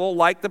festival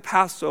like the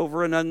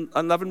Passover and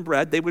unleavened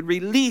bread. They would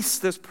release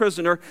this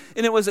prisoner,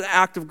 and it was an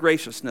act of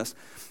graciousness.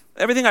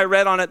 Everything I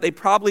read on it, they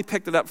probably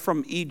picked it up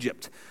from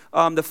Egypt.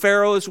 The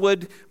pharaohs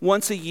would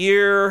once a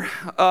year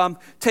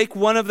take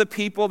one of the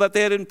people that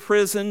they had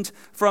imprisoned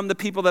from the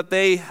people that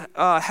they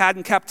had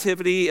in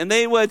captivity, and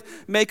they would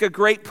make a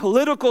great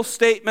political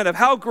statement of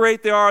how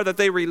great they are that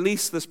they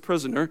released this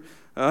prisoner.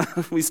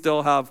 We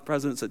still have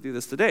presidents that do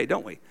this today,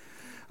 don't we?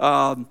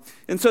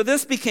 And so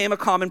this became a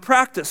common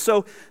practice.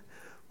 So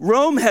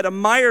Rome had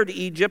admired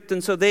Egypt,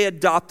 and so they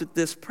adopted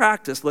this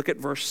practice. Look at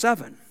verse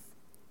 7.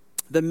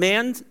 The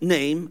man's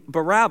name,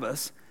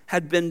 Barabbas,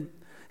 had been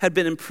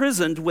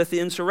imprisoned with the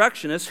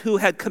insurrectionists who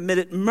had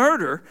committed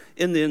murder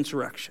in the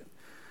insurrection.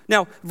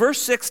 Now,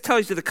 verse 6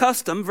 tells you the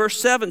custom.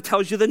 Verse 7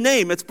 tells you the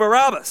name. It's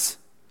Barabbas.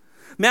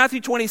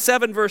 Matthew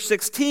 27, verse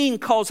 16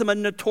 calls him a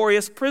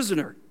notorious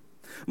prisoner.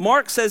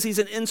 Mark says he's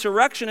an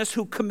insurrectionist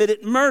who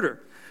committed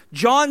murder.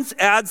 John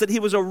adds that he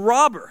was a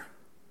robber.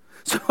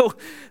 So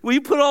when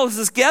you put all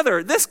this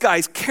together, this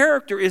guy's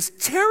character is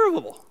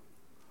terrible.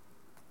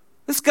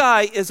 This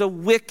guy is a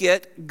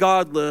wicked,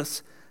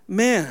 godless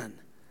man.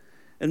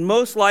 And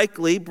most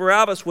likely,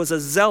 Barabbas was a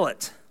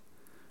zealot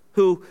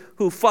who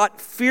fought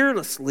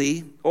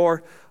fearlessly,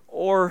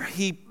 or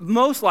he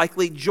most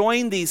likely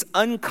joined these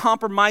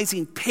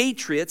uncompromising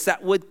patriots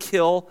that would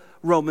kill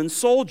Roman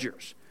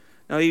soldiers.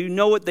 Now, you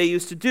know what they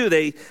used to do.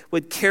 They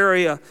would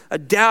carry a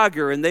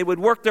dagger, and they would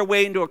work their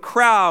way into a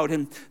crowd,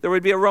 and there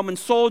would be a Roman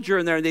soldier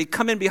in there, and they'd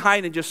come in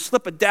behind and just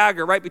slip a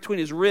dagger right between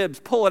his ribs,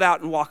 pull it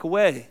out, and walk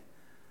away.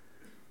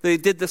 They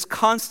did this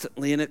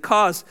constantly, and it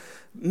caused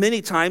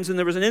many times, and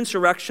there was an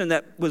insurrection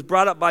that was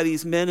brought up by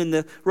these men, and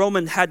the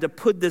Roman had to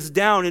put this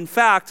down. In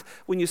fact,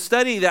 when you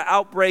study the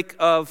outbreak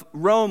of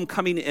Rome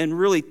coming and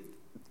really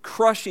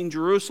crushing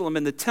Jerusalem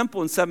and the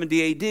temple in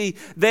 70 AD,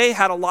 they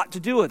had a lot to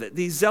do with it,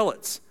 these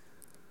zealots.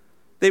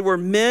 They were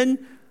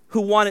men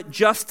who wanted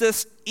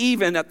justice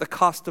even at the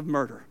cost of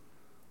murder.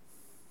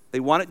 They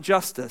wanted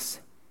justice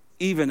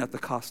even at the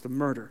cost of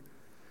murder.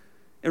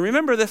 And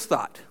remember this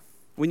thought.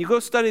 When you go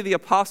study the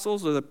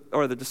apostles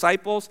or the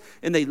disciples,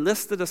 and they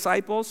list the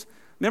disciples,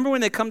 remember when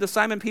they come to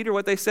Simon Peter,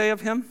 what they say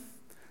of him?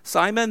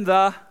 Simon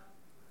the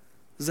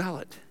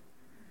Zealot.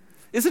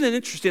 Isn't it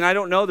interesting? I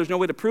don't know, there's no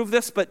way to prove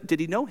this, but did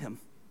he know him?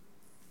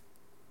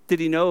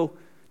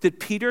 Did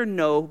Peter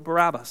know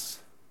Barabbas?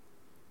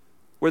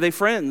 Were they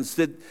friends?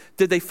 Did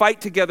they fight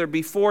together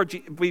before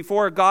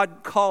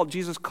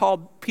Jesus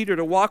called Peter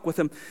to walk with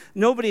him?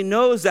 Nobody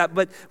knows that,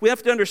 but we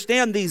have to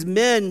understand these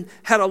men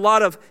had a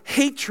lot of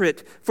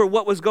hatred for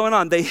what was going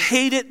on. They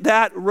hated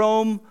that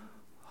Rome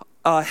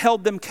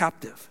held them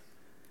captive.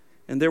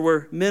 And there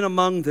were men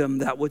among them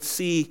that would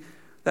see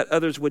that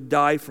others would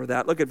die for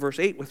that. Look at verse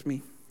 8 with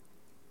me.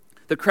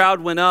 The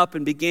crowd went up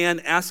and began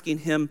asking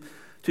him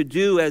to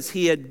do as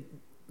he had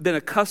been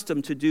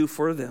accustomed to do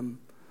for them.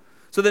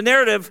 So the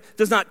narrative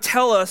does not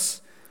tell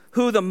us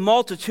who the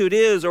multitude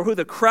is or who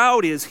the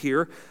crowd is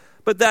here,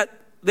 but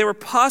that they were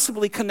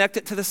possibly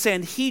connected to the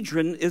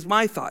Sanhedrin is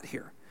my thought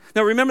here.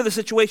 Now remember the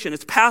situation.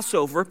 It's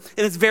Passover,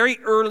 and it's very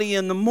early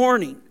in the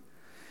morning.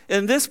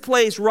 And this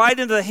plays right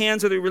into the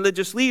hands of the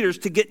religious leaders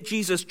to get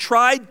Jesus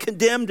tried,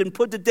 condemned, and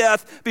put to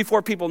death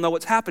before people know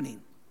what's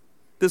happening.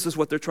 This is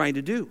what they're trying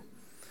to do.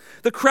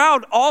 The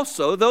crowd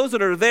also, those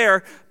that are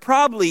there,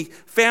 probably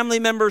family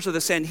members of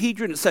the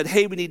Sanhedrin that said,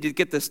 hey, we need to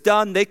get this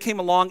done. They came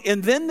along.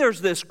 And then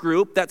there's this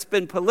group that's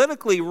been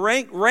politically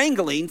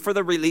wrangling for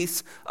the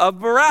release of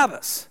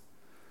Barabbas.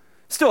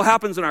 Still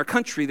happens in our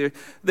country.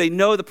 They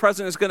know the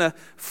president is going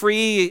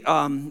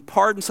to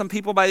pardon some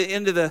people by the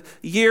end of the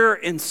year.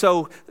 And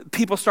so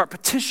people start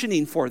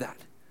petitioning for that.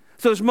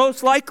 So it's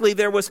most likely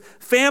there was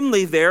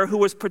family there who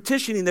was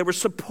petitioning. They were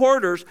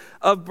supporters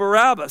of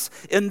Barabbas.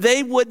 And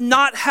they would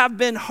not have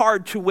been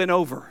hard to win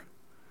over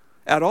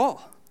at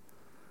all.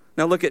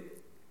 Now look at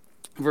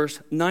verse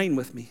 9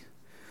 with me.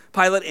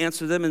 Pilate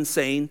answered them and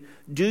saying,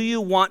 do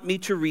you want me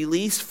to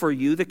release for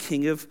you the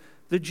king of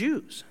the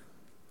Jews?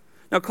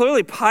 Now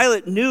clearly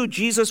Pilate knew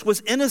Jesus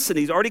was innocent.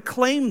 He's already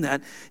claimed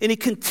that. And he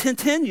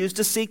continues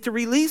to seek to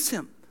release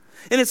him.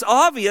 And it's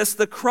obvious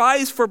the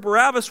cries for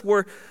Barabbas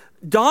were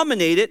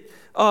dominated,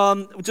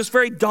 just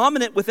very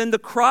dominant within the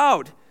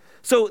crowd.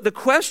 So the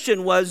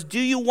question was, do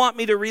you want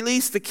me to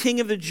release the king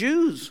of the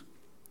Jews?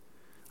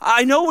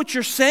 I know what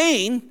you're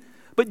saying,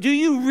 but do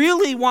you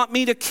really want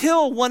me to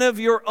kill one of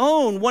your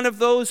own, one of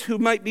those who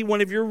might be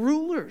one of your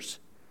rulers?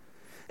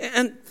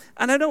 And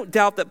I don't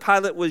doubt that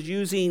Pilate was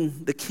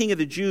using the king of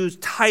the Jews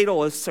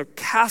title as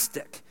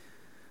sarcastic.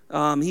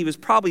 He was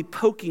probably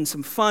poking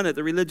some fun at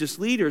the religious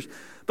leaders,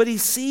 but he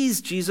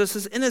sees Jesus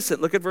as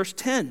innocent. Look at verse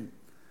 10.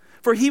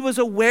 For he was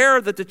aware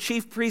that the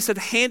chief priests had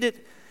handed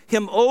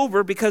him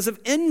over because of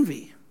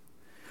envy.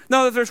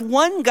 Now, if there's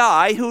one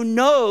guy who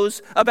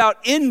knows about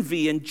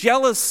envy and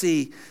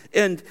jealousy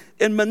and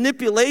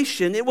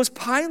manipulation, it was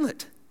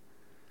Pilate.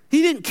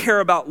 He didn't care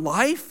about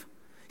life.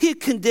 He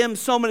had condemned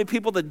so many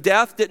people to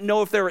death, didn't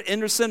know if they were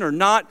innocent or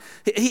not.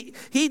 He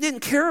didn't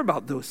care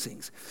about those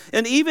things.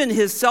 And even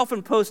his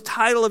self-imposed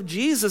title of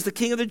Jesus, the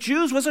King of the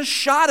Jews, was a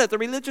shot at the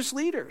religious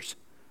leaders.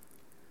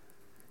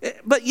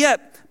 But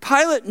yet,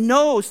 Pilate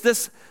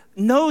knows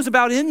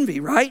about envy,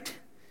 right?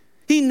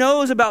 He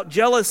knows about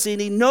jealousy, and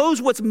he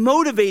knows what's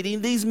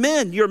motivating these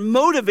men. You're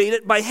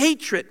motivated by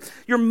hatred.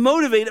 You're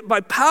motivated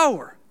by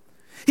power.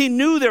 He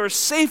knew they were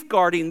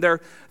safeguarding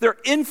their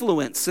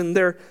influence and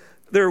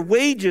their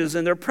wages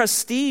and their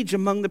prestige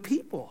among the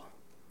people.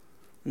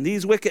 And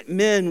these wicked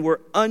men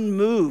were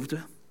unmoved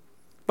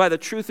by the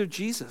truth of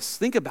Jesus.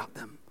 Think about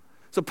them.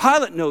 So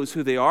Pilate knows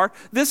who they are.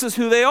 This is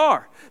who they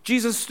are.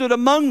 Jesus stood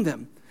among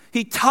them.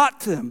 He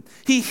taught them.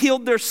 He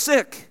healed their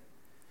sick.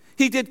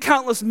 He did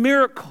countless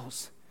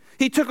miracles.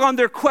 He took on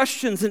their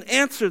questions and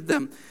answered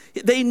them.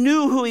 They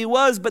knew who he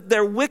was, but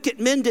their wicked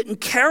men didn't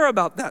care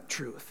about that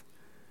truth.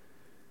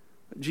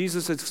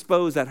 Jesus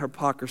exposed that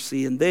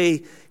hypocrisy, and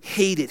they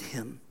hated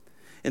him.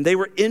 And they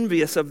were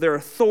envious of their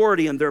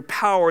authority and their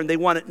power, and they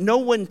wanted no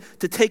one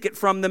to take it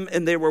from them,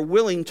 and they were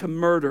willing to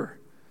murder.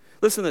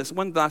 Listen to this.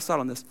 One last thought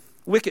on this.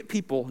 Wicked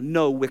people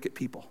know wicked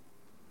people.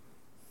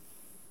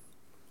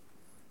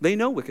 They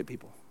know wicked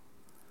people.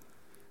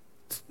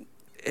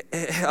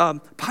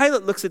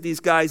 Pilate looks at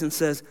these guys and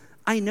says,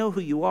 I know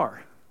who you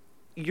are.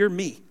 You're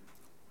me.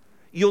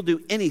 You'll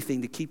do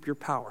anything to keep your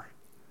power.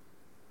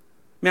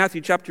 Matthew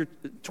chapter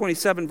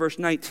 27, verse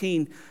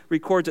 19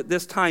 records at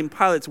this time,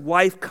 Pilate's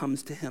wife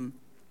comes to him.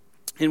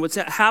 And what's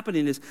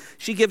happening is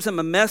she gives him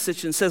a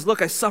message and says,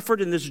 look, I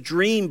suffered in this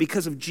dream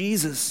because of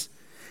Jesus.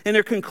 And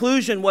her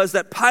conclusion was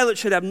that Pilate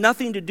should have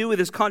nothing to do with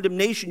his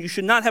condemnation. You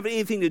should not have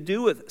anything to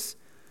do with this.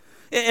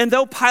 And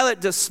though Pilate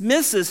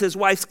dismisses his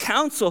wife's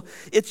counsel,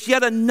 it's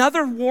yet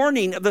another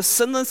warning of the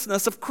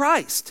sinlessness of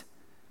Christ.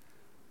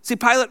 See,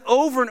 Pilate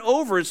over and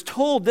over is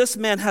told this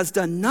man has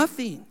done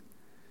nothing.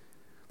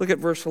 Look at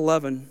verse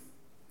 11.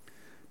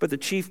 But the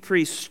chief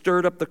priests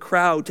stirred up the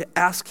crowd to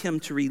ask him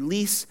to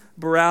release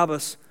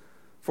Barabbas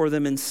for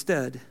them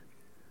instead.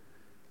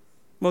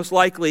 Most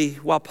likely,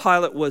 while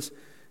Pilate was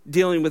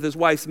dealing with his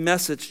wife's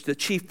message, the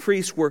chief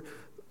priests were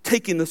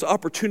taking this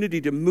opportunity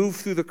to move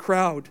through the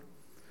crowd.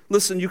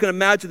 Listen, you can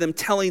imagine them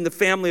telling the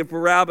family of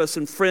Barabbas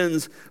and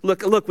friends,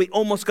 look, we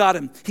almost got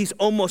him. He's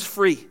almost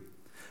free.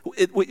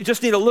 We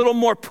just need a little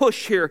more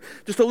push here.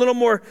 Just a little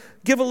more,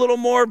 give a little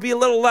more, be a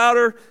little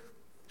louder,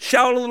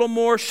 shout a little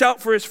more,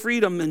 shout for his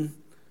freedom,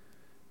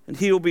 and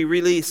he will be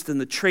released, and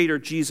the traitor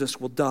Jesus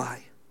will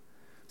die.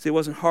 See,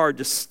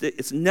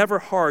 it's never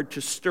hard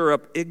to stir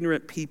up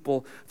ignorant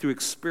people through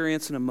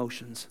experience and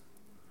emotions.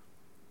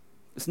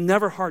 It's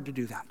never hard to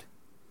do that.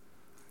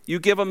 You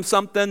give them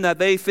something that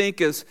they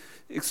think is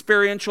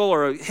experiential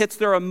or hits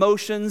their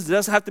emotions. It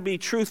doesn't have to be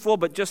truthful,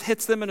 but just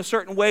hits them in a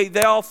certain way.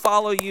 They'll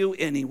follow you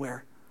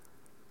anywhere.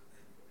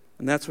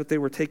 And that's what they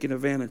were taking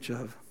advantage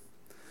of.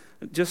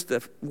 Just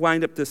to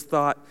wind up this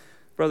thought,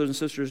 brothers and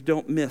sisters,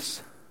 don't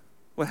miss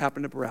what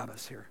happened to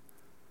Barabbas here.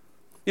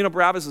 You know,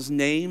 Barabbas'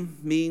 name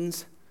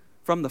means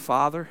from the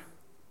Father.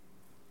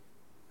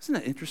 Isn't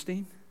that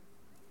interesting?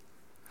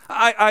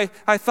 I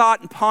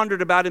thought and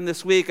pondered about him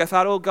this week. I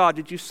thought, oh God,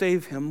 did you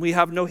save him? We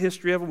have no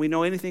history of him. We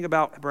know anything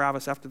about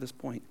Barabbas after this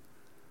point.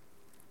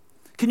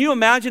 Can you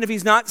imagine if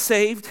he's not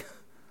saved?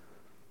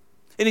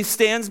 And he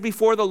stands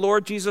before the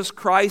Lord Jesus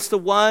Christ, the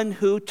one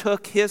who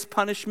took his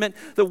punishment,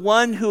 the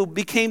one who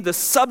became the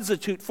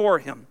substitute for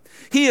him.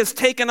 He is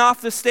taken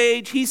off the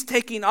stage. He's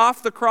taking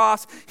off the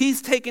cross.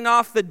 He's taking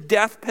off the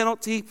death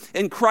penalty,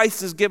 and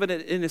Christ is given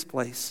it in his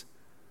place.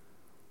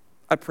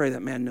 I pray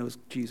that man knows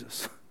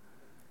Jesus.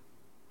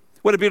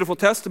 What a beautiful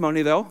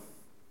testimony, though,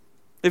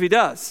 if he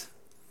does.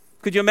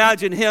 Could you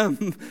imagine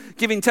him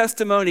giving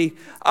testimony?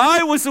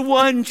 I was the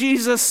one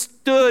Jesus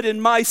stood in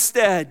my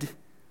stead.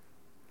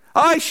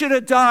 I should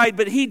have died,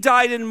 but he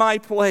died in my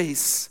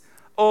place.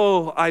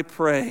 Oh, I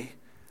pray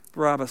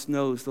Barabbas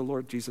knows the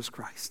Lord Jesus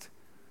Christ.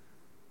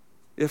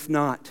 If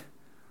not,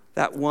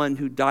 that one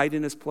who died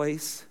in his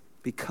place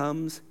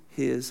becomes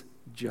his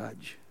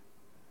judge.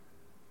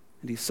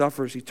 And he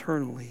suffers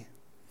eternally.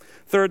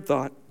 Third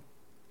thought,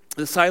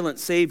 the silent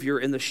Savior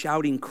in the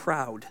shouting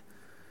crowd.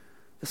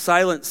 The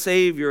silent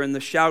Savior in the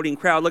shouting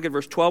crowd. Look at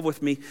verse 12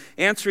 with me.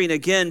 Answering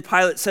again,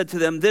 Pilate said to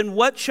them, then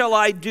what shall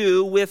I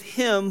do with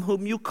him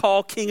whom you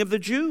call King of the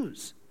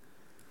Jews?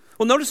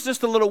 Well, notice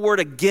just a little word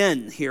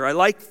again here. I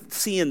like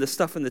seeing the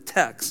stuff in the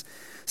text.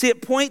 See,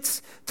 it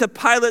points to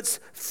Pilate's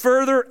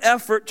further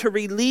effort to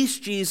release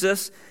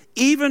Jesus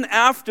even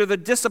after the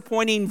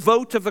disappointing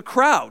vote of the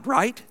crowd,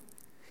 right?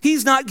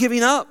 He's not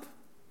giving up.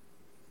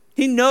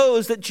 He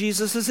knows that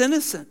Jesus is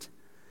innocent.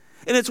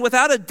 And it's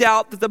without a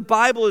doubt that the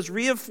Bible is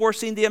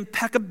reinforcing the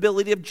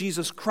impeccability of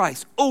Jesus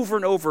Christ over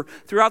and over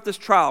throughout this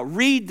trial.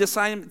 Read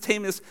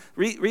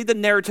the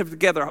narrative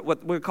together,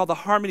 what we call the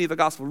harmony of the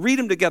gospel. Read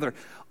them together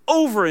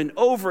over and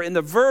over, and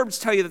the verbs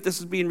tell you that this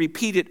is being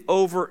repeated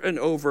over and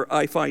over.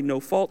 I find no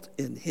fault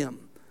in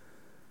him.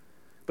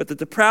 But the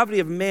depravity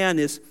of man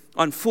is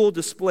on full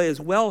display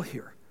as well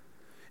here.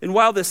 And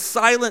while the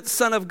silent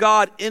Son of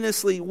God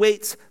innocently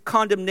waits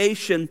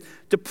condemnation,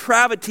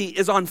 depravity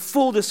is on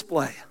full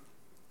display.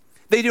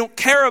 They don't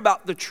care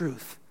about the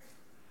truth.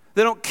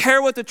 They don't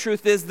care what the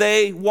truth is.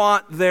 They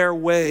want their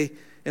way,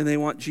 and they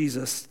want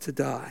Jesus to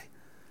die.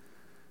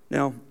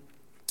 Now,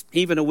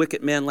 even a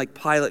wicked man like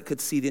Pilate could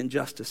see the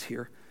injustice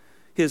here.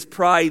 His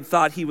pride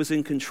thought he was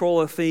in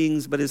control of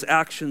things, but his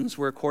actions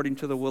were according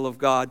to the will of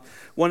God.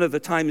 One of the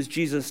times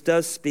Jesus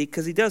does speak,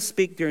 because he does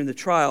speak during the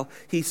trial,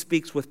 he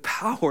speaks with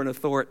power and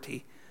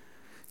authority.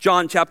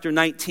 John chapter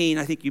 19,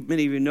 I think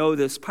many of you know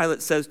this,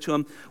 Pilate says to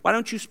him, why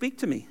don't you speak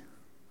to me?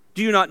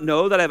 Do you not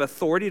know that I have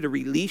authority to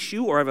release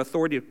you or I have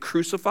authority to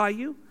crucify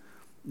you?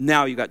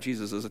 Now you got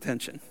Jesus'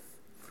 attention.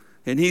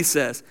 And he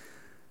says,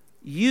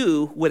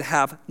 you would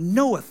have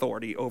no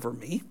authority over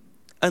me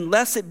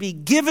unless it be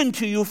given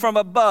to you from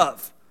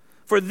above.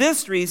 For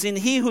this reason,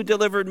 he who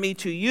delivered me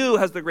to you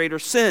has the greater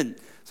sin.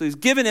 So he's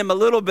giving him a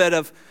little bit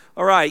of,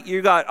 all right,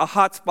 you got a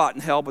hot spot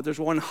in hell, but there's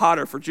one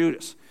hotter for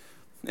Judas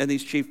and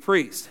these chief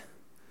priests.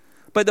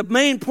 But the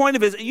main point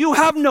of it is, you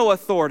have no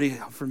authority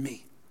over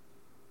me.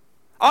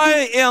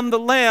 I am the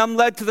lamb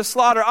led to the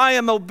slaughter. I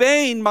am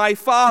obeying my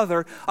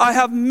Father. I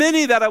have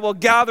many that I will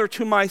gather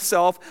to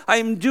myself. I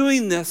am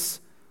doing this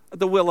at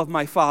the will of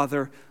my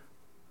Father.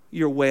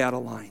 You're way out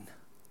of line.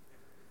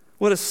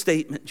 What a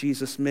statement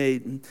Jesus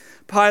made. And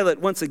Pilate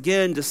once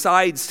again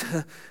decides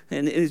to,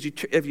 and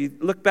if you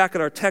look back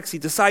at our text, he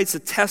decides to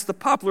test the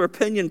popular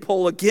opinion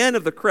poll again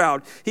of the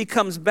crowd. He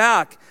comes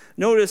back.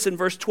 Notice in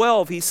verse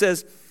 12, he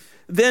says,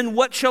 then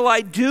what shall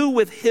I do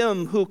with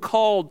him who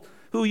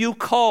you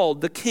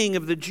called the King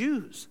of the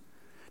Jews?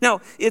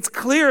 Now, it's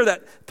clear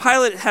that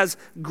Pilate has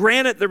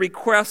granted the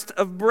request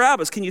of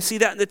Barabbas. Can you see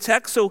that in the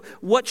text? So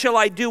what shall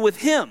I do with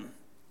him?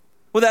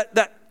 Well,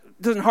 that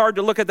isn't hard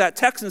to look at that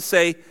text and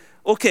say,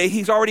 okay,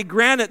 he's already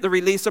granted the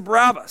release of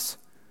Barabbas.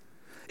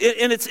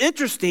 And it's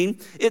interesting,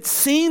 it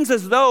seems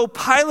as though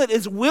Pilate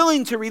is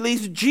willing to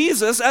release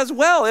Jesus as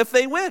well if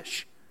they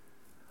wish.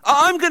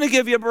 I'm going to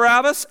give you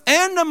Barabbas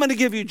and I'm going to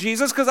give you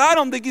Jesus because I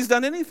don't think he's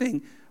done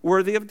anything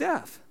worthy of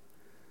death.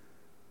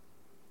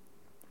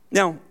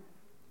 Now,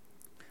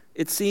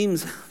 it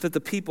seems that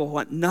the people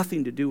want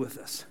nothing to do with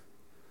this.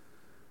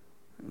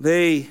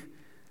 They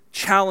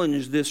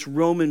challenge this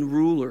Roman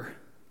ruler.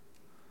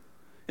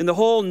 And the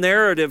whole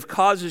narrative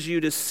causes you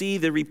to see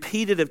the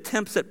repeated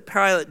attempts that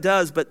Pilate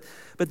does, but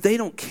they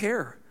don't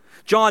care.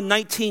 John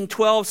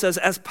 19:12 says,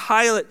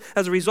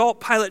 as a result,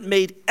 Pilate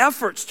made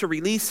efforts to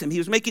release him. He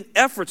was making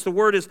efforts. The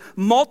word is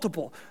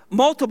multiple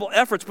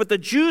efforts. But the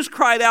Jews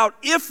cried out,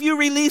 if you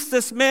release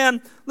this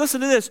man,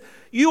 listen to this,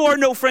 you are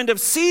no friend of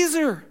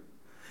Caesar.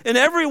 And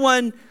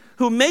everyone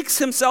who makes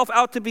himself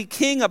out to be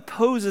king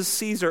opposes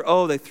Caesar.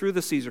 Oh, they threw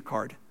the Caesar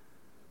card.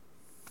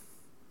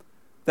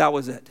 That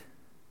was it.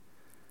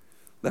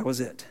 That was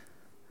it.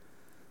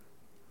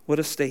 What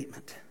a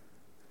statement.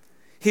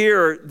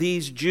 Here,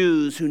 these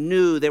Jews who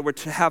knew they were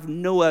to have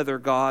no other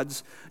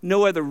gods,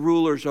 no other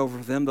rulers over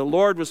them. The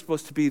Lord was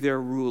supposed to be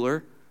their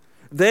ruler.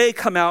 They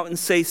come out and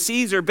say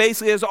Caesar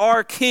basically is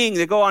our king.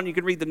 They go on, you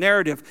can read the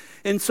narrative.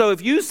 And so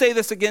if you say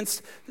this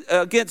against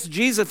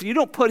Jesus, if you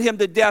don't put him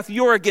to death,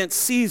 you're against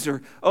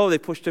Caesar. Oh, they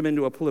pushed him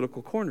into a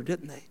political corner,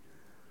 didn't they?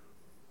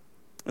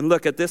 And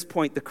look, at this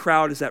point, the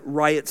crowd is at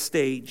riot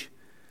stage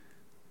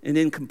and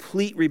in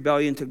complete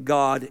rebellion to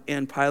God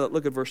and Pilate.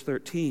 Look at verse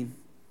 13.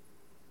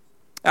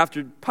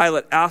 After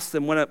Pilate asked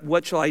them,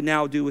 what shall I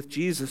now do with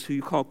Jesus, who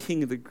you call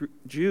King of the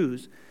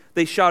Jews?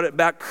 They shouted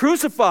back,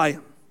 crucify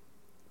him.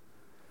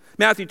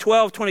 Matthew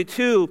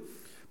 12:22,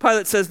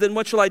 Pilate says, then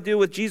what shall I do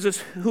with Jesus,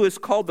 who is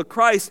called the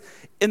Christ?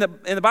 And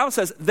the Bible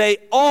says, they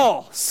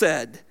all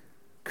said,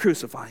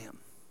 crucify him.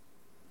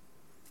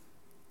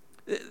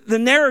 The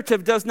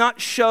narrative does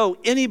not show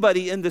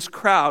anybody in this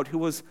crowd who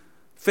was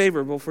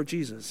favorable for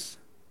Jesus.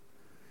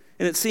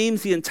 And it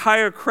seems the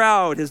entire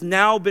crowd has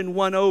now been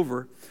won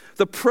over.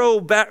 The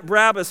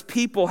pro-Barabbas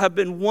people have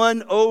been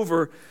won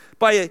over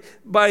by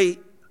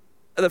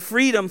the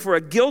freedom for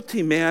a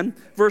guilty man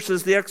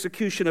versus the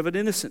execution of an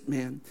innocent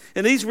man.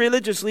 And these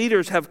religious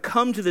leaders have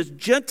come to this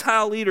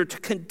Gentile leader to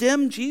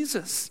condemn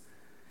Jesus.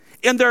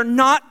 And they're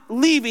not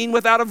leaving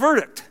without a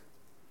verdict.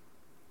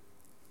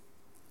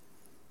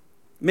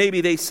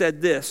 Maybe they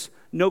said this,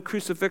 no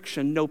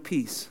crucifixion, no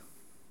peace.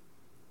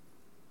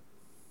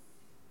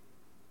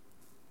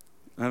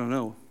 I don't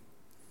know.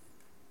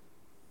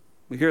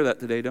 We hear that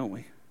today, don't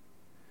we?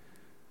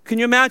 Can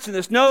you imagine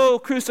this? No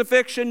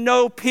crucifixion,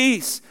 no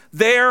peace.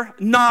 They're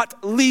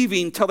not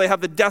leaving till they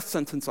have the death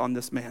sentence on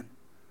this man.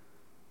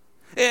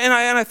 And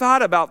I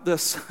thought about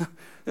this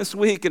this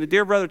week, and a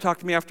dear brother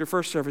talked to me after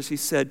first service. He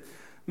said,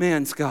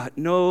 man, Scott,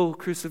 no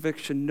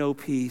crucifixion, no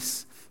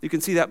peace. You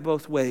can see that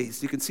both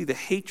ways. You can see the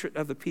hatred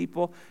of the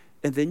people,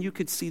 and then you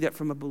could see that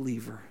from a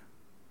believer.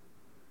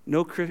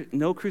 No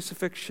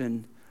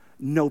crucifixion,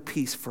 no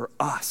peace for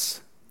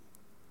us.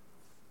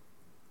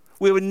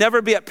 We would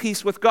never be at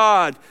peace with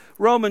God.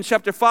 Romans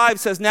chapter 5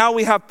 says, now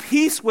we have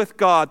peace with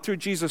God through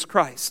Jesus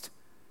Christ.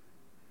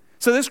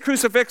 So this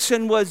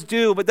crucifixion was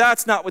due, but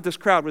that's not what this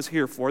crowd was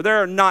here for.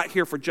 They're not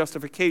here for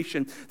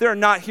justification. They're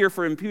not here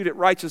for imputed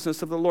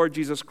righteousness of the Lord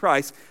Jesus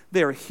Christ.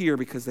 They're here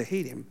because they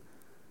hate him.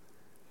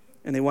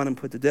 And they want him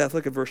put to death.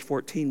 Look at verse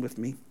 14 with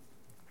me.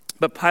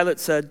 But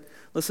Pilate said,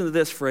 listen to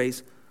this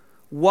phrase,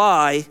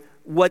 why,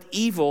 what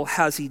evil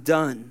has he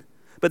done?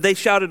 But they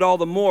shouted all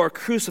the more,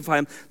 crucify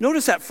him.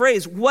 Notice that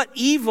phrase, what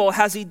evil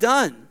has he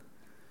done?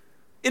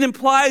 It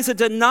implies a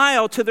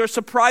denial to their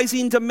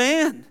surprising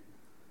demand.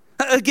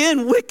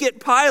 Again,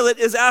 wicked Pilate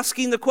is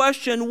asking the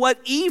question, what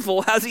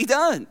evil has he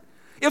done?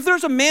 If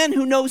there's a man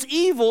who knows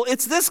evil,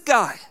 it's this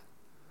guy.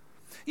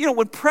 You know,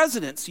 when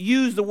presidents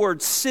use the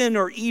word sin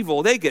or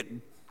evil, they get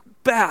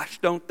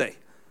bashed, don't they?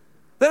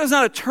 That is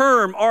not a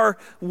term our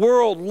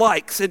world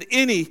likes in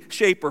any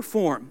shape or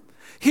form.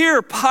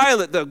 Here,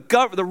 Pilate,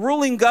 the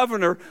ruling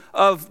governor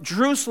of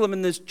Jerusalem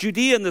and this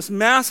Judea in this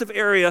massive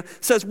area,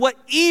 says, what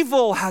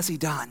evil has he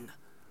done?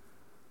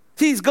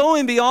 He's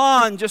going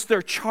beyond just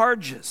their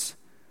charges.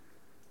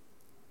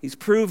 He's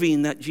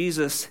proving that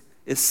Jesus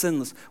is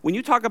sinless. When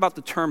you talk about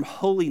the term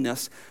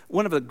holiness,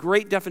 one of the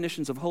great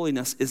definitions of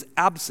holiness is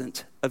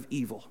absent of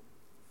evil.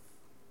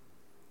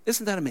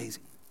 Isn't that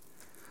amazing?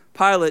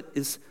 Pilate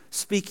is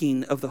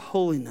speaking of the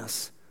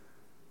holiness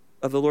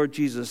of the Lord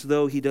Jesus,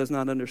 though he does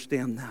not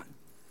understand that.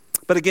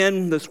 But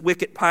again, this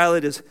wicked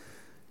Pilate is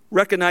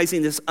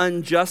recognizing this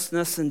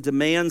unjustness and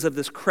demands of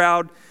this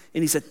crowd,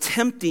 and he's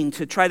attempting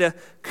to try to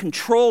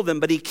control them,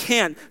 but he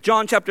can't.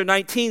 John chapter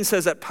 19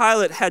 says that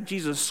Pilate had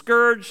Jesus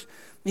scourged.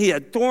 He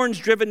had thorns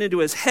driven into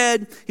his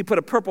head. He put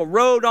a purple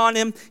robe on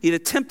him. He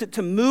had attempted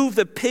to move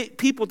the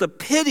people to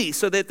pity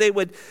so that they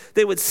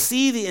would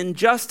see the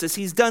injustice.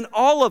 He's done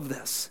all of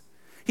this.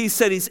 He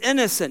said he's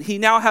innocent. He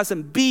now has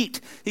him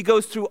beat. He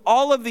goes through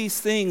all of these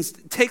things,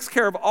 takes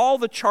care of all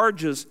the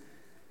charges,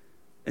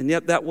 and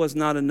yet that was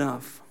not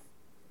enough.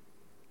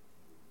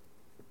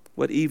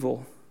 What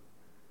evil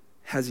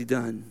has he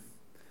done?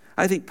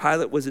 I think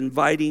Pilate was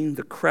inviting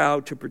the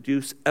crowd to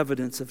produce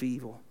evidence of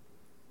evil.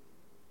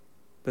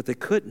 But they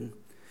couldn't.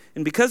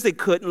 And because they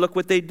couldn't, look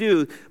what they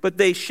do. But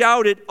they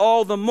shouted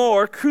all the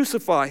more,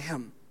 "Crucify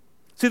him."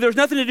 See, there's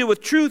nothing to do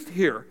with truth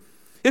here.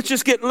 It's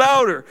just get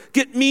louder,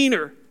 get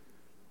meaner,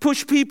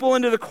 push people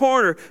into the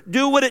corner,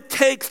 do what it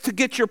takes to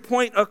get your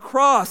point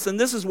across. And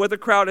this is where the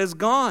crowd has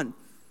gone.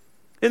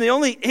 And the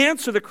only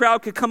answer the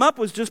crowd could come up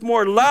was just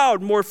more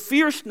loud, more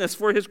fierceness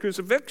for his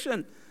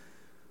crucifixion.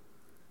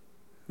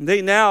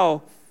 They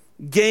now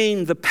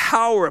gain the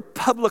power of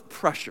public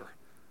pressure.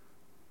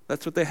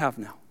 That's what they have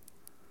now.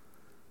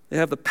 They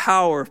have the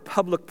power of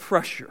public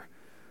pressure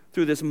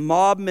through this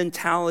mob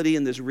mentality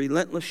and this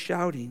relentless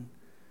shouting.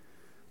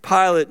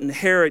 Pilate and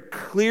Herod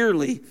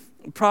clearly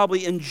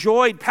probably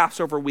enjoyed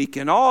Passover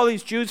weekend. All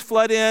these Jews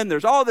flood in.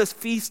 There's all this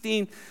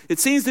feasting. It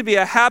seems to be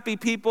a happy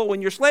people.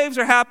 When your slaves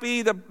are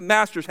happy, the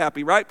master's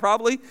happy, right?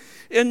 Probably.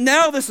 And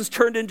now this has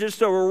turned into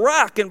just a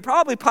wreck. And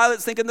probably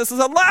Pilate's thinking, this is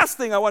the last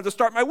thing I want to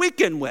start my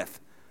weekend with.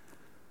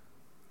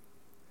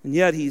 And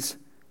yet he's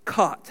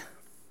caught.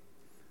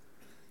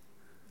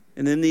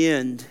 And in the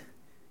end,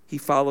 he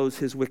follows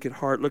his wicked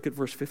heart. Look at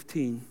verse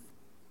 15.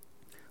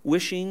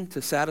 Wishing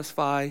to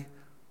satisfy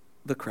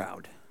the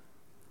crowd.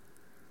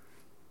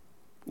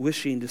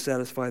 Wishing to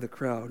satisfy the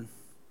crowd.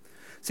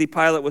 See,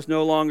 Pilate was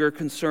no longer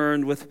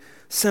concerned with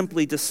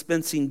simply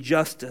dispensing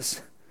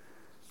justice,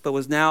 but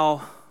was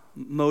now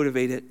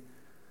motivated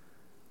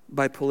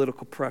by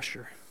political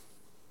pressure.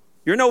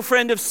 You're no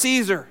friend of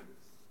Caesar.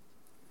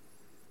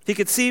 He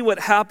could see what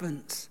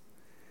happens.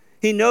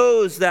 He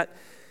knows that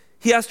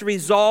he has to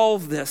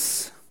resolve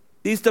this.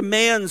 These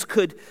demands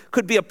could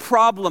be a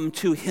problem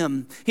to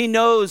him. He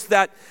knows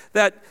that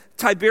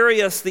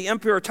Tiberius, the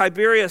Emperor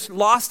Tiberius,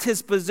 lost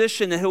his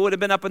position, and who would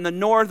have been up in the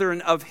northern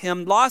of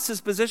him, lost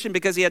his position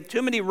because he had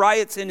too many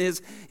riots in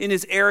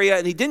his area,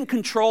 and he didn't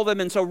control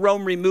them, and so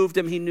Rome removed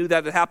him. He knew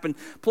that had happened.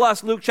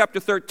 Plus, Luke chapter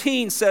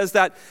 13 says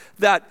that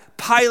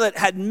Pilate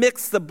had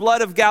mixed the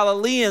blood of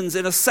Galileans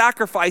in a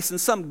sacrifice in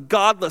some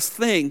godless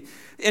thing.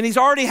 And he's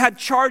already had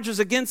charges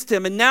against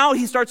him. And now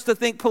he starts to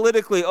think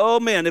politically, oh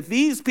man, if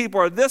these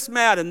people are this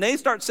mad and they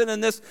start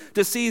sending this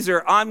to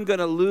Caesar, I'm going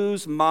to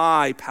lose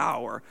my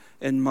power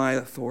and my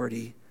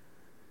authority.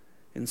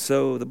 And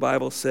so the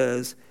Bible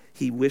says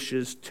he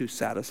wishes to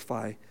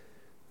satisfy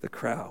the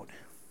crowd.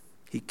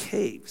 He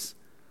caves.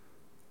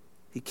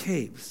 He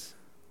caves.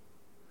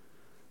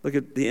 Look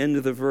at the end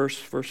of the verse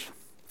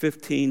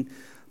 15.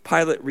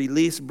 Pilate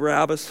released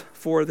Barabbas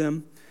for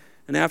them.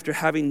 And after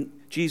having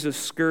Jesus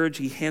scourged,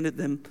 he handed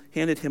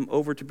him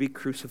over to be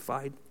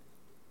crucified.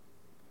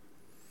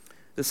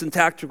 The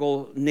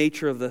syntactical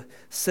nature of the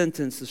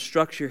sentence, the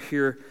structure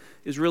here,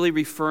 is really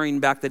referring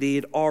back that he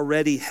had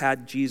already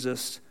had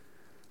Jesus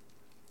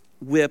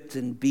whipped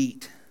and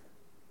beat.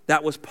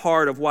 That was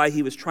part of why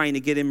he was trying to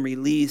get him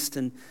released,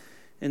 and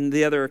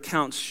the other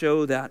accounts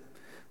show that.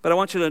 But I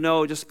want you to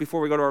know, just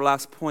before we go to our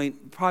last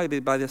point, probably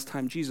by this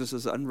time Jesus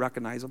is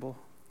unrecognizable.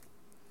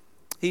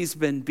 He's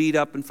been beat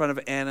up in front of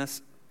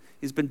Annas.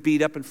 He's been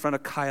beat up in front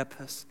of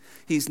Caiaphas.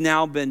 He's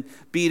now been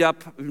beat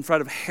up in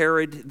front of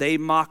Herod. They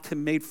mocked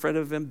him, made fun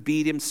of him,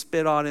 beat him,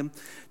 spit on him.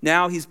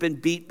 Now he's been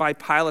beat by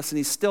Pilate, and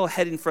he's still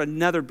heading for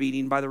another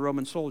beating by the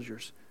Roman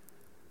soldiers.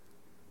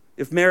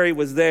 If Mary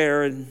was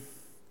there, and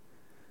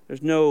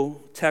there's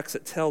no text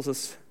that tells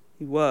us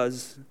she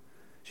was,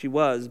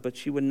 but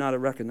she would not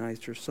have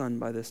recognized her son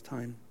by this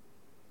time.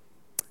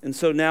 And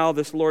so now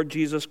this Lord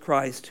Jesus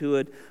Christ, who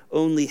had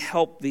only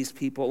helped these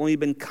people, only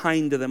been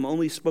kind to them,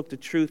 only spoke the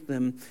truth to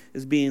them,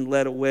 is being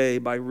led away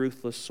by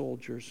ruthless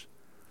soldiers.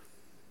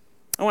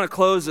 I want to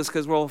close this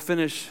because we'll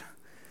finish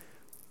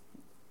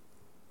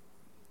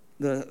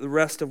the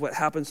rest of what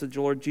happens to the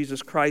Lord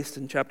Jesus Christ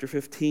in chapter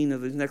 15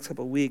 of the next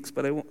couple of weeks.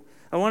 But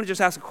I want to just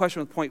ask a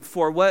question with point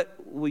 4. What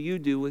will you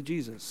do with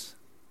Jesus?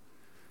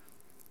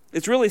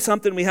 It's really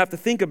something we have to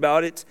think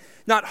about. It's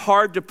not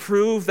hard to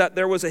prove that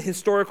there was a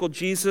historical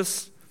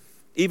Jesus.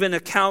 Even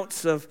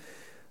accounts of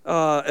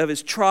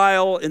his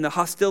trial and the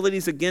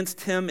hostilities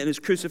against him and his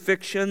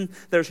crucifixion,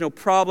 there's no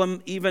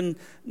problem.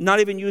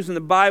 Not even using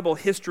the Bible,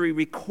 history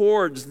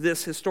records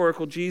this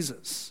historical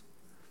Jesus.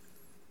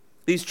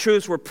 These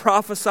truths were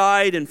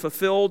prophesied and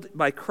fulfilled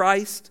by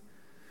Christ.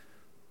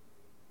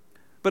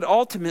 But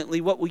ultimately,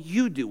 what will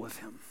you do with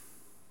him?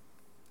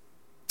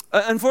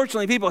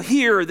 Unfortunately, people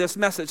hear this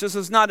message. This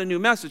is not a new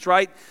message,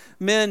 right?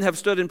 Men have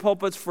stood in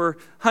pulpits for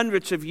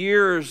hundreds of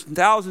years,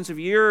 thousands of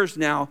years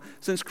now,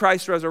 since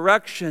Christ's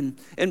resurrection,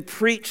 and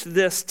preached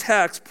this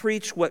text,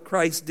 preached what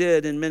Christ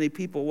did, and many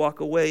people walk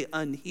away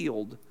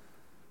unhealed.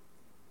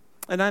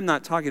 And I'm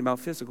not talking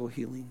about physical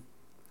healing.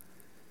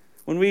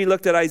 When we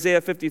looked at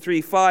Isaiah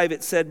 53:5,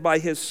 it said, by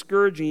his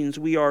scourgings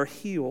we are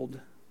healed.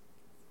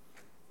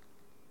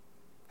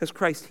 Has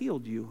Christ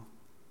healed you?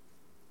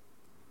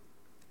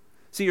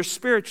 See, you're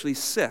spiritually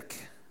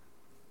sick.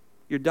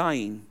 You're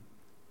dying.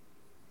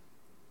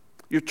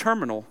 You're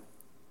terminal.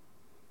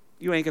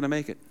 You ain't going to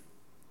make it.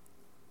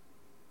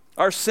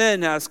 Our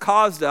sin has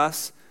caused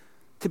us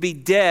to be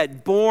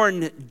dead,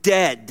 born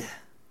dead.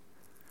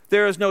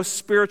 There is no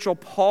spiritual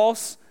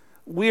pulse.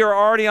 We are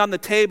already on the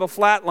table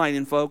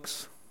flatlining,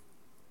 folks.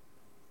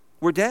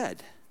 We're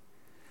dead.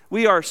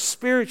 We are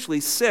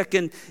spiritually sick,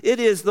 and it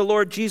is the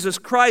Lord Jesus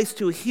Christ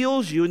who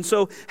heals you. And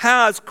so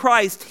has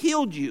Christ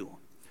healed you?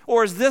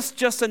 Or is this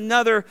just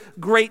another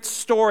great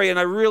story and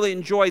I really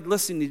enjoyed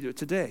listening to it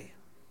today?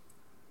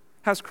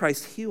 Has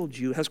Christ healed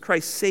you? Has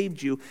Christ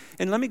saved you?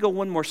 And let me go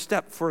one more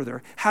step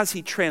further. Has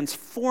he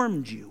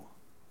transformed you?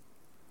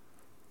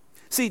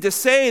 See, to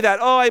say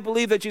that, I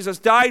believe that Jesus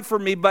died for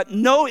me, but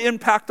no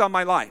impact on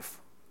my life.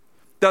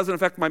 Doesn't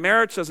affect my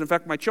marriage, doesn't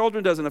affect my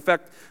children, doesn't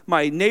affect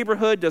my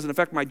neighborhood, doesn't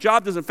affect my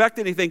job, doesn't affect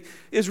anything,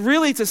 is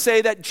really to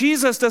say that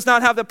Jesus does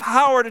not have the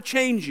power to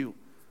change you.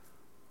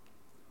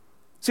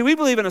 See, we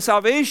believe in a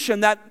salvation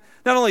that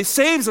not only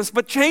saves us,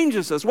 but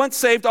changes us. Once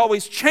saved,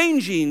 always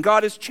changing.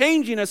 God is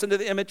changing us into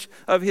the image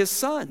of his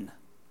Son.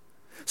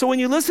 So when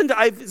you listen to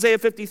Isaiah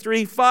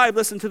 53:5,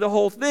 listen to the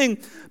whole thing.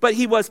 But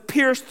he was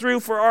pierced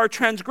through for our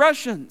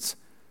transgressions.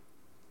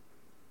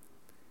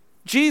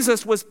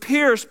 Jesus was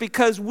pierced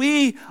because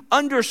we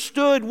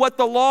understood what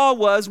the law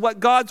was, what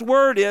God's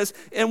word is,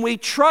 and we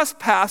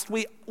trespassed,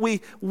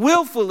 we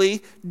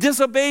willfully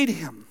disobeyed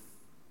him.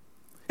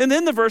 And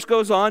then the verse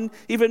goes on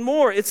even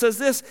more. It says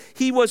this,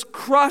 he was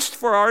crushed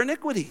for our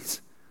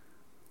iniquities.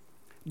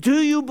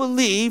 Do you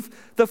believe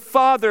the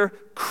Father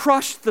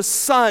crushed the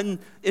Son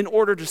in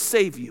order to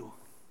save you?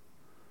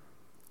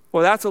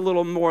 Well, that's a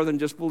little more than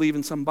just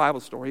believing some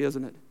Bible story,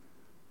 isn't it?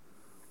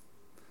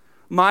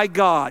 My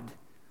God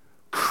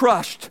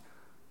crushed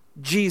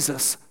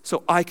Jesus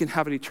so I can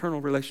have an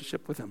eternal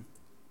relationship with him.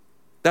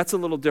 That's a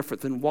little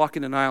different than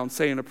walking an aisle and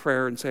saying a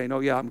prayer and saying,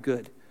 oh yeah, I'm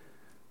good.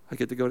 I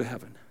get to go to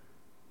heaven.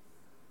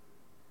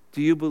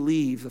 Do you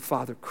believe the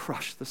Father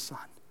crushed the Son?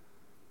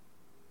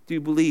 Do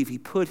you believe he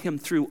put him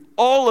through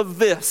all of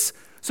this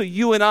so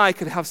you and I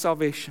could have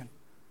salvation?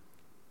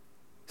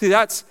 See,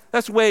 that's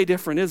way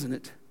different, isn't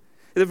it?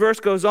 The verse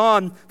goes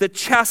on, the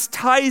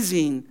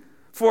chastising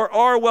for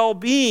our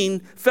well-being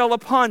fell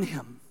upon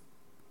him.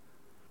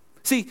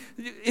 See,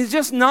 it's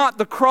just not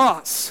the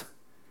cross.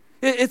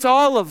 It's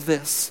all of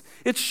this.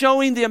 It's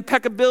showing the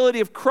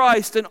impeccability of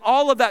Christ and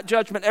all of that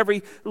judgment,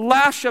 every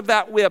lash of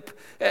that whip,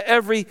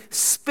 every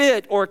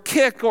spit or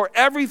kick or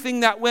everything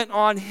that went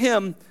on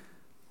him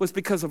was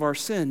because of our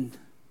sin.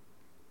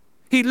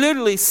 He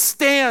literally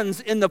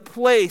stands in the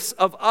place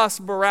of us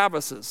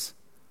Barabbases.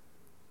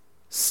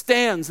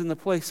 Stands in the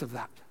place of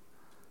that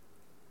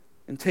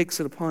and takes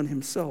it upon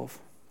himself.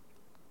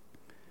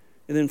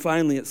 And then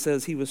finally it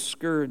says he was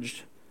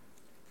scourged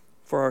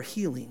for our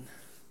healing.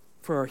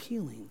 For our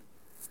healing.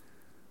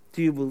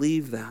 Do you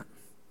believe that?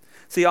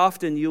 See,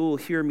 often you will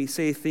hear me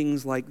say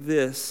things like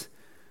this.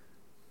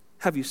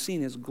 Have you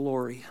seen his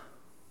glory?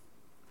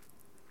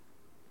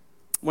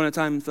 One of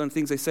the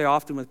things I say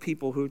often with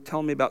people who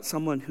tell me about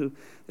someone who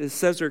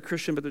says they're a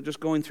Christian, but they're just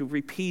going through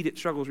repeated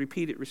struggles,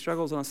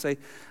 and I'll say,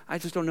 I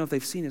just don't know if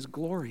they've seen his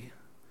glory.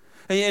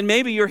 And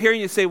maybe you're hearing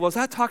you say, well, is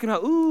that talking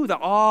about, the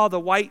awe, the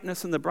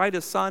whiteness, and the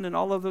brightest sun, and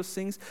all of those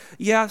things?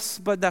 Yes,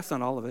 but that's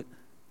not all of it.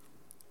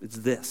 It's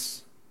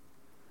this.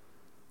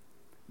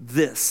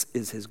 This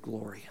is his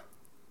glory.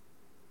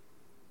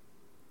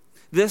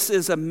 This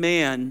is a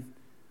man,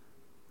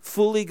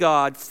 fully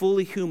God,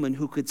 fully human,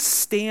 who could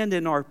stand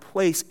in our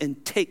place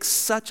and take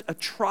such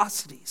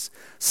atrocities,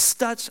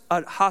 such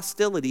a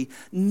hostility,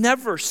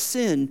 never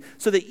sin,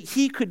 so that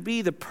he could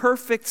be the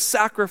perfect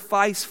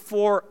sacrifice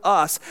for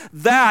us.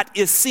 That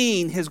is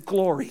seeing his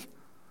glory.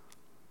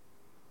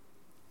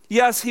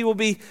 Yes, he will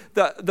be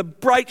the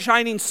bright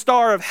shining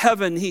star of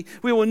heaven.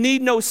 We will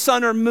need no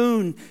sun or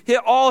moon.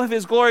 All of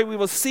his glory, we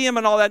will see him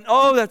and all that.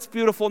 Oh, that's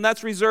beautiful, and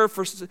that's reserved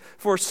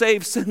for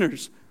saved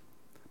sinners.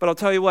 But I'll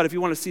tell you what, if you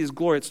want to see his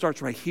glory, it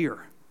starts right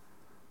here.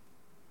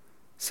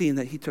 Seeing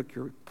that he took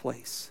your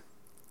place.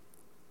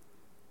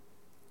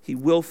 He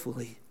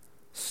willfully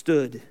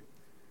stood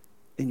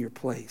in your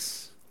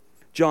place.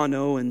 John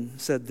Owen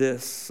said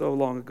this so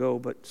long ago,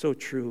 but so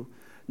true.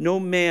 No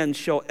man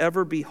shall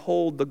ever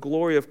behold the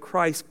glory of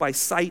Christ by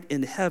sight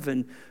in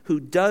heaven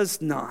who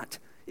does not,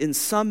 in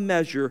some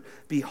measure,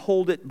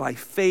 behold it by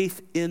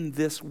faith in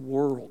this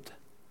world.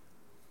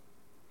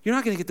 You're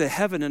not going to get to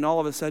heaven and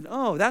all of a sudden,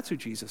 oh, that's who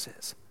Jesus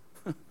is.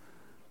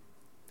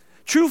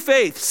 True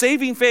faith,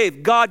 saving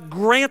faith, God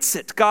grants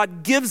it.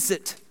 God gives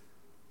it.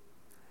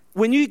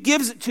 When he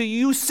gives it to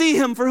you, you see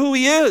him for who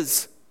he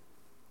is.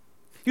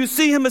 You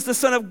see him as the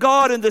Son of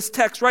God in this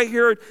text right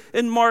here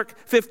in Mark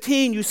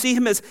 15. You see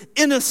him as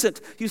innocent.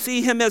 You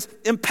see him as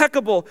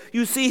impeccable.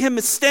 You see him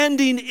as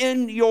standing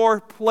in your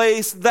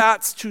place.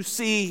 That's to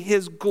see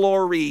his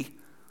glory.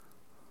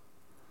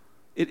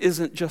 It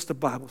isn't just a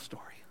Bible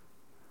story.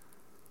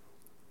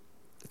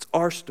 It's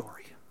our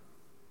story.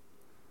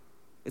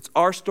 It's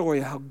our story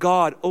of how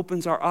God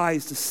opens our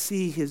eyes to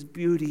see his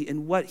beauty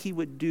and what he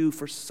would do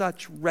for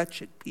such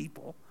wretched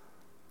people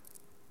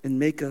and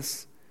make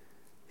us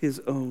his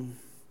own.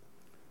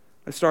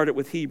 I started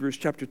with Hebrews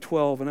chapter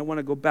 12, and I want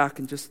to go back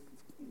and just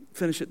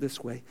finish it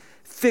this way.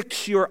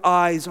 Fix your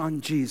eyes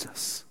on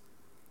Jesus.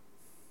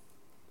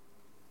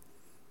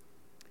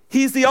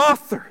 He's the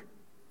author,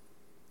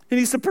 and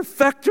He's the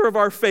perfecter of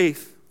our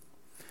faith.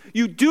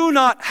 You do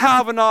not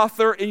have an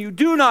author, and you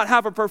do not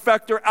have a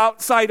perfecter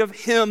outside of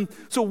Him,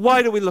 so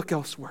why do we look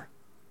elsewhere?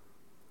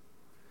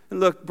 And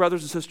look,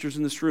 brothers and sisters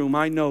in this room,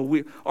 I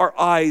know our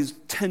eyes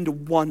tend to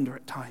wander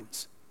at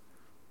times.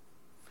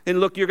 And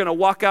look, you're going to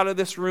walk out of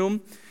this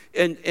room,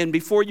 and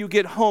before you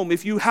get home,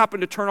 if you happen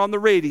to turn on the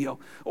radio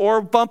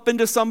or bump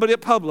into somebody at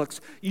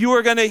Publix, you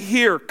are going to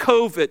hear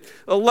COVID,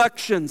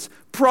 elections,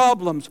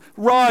 problems,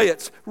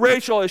 riots,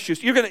 racial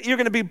issues. You're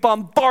going to be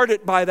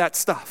bombarded by that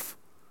stuff.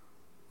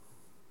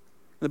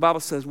 The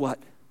Bible says what?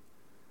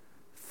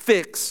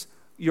 Fix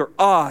your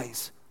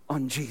eyes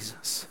on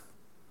Jesus.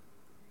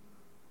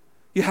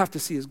 You have to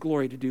see His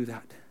glory to do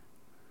that.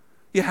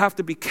 You have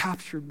to be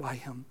captured by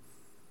Him.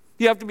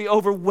 You have to be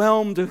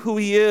overwhelmed to who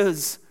He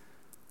is.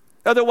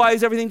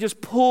 Otherwise, everything just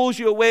pulls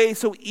you away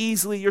so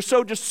easily. You're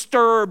so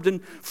disturbed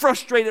and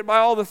frustrated by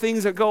all the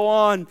things that go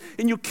on,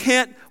 and you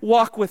can't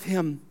walk with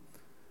Him.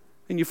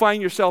 And you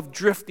find yourself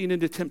drifting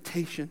into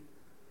temptation.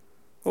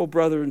 Oh,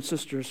 brothers and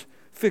sisters,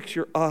 fix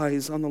your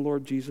eyes on the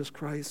Lord Jesus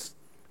Christ.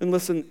 And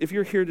listen, if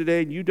you're here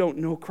today and you don't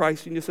know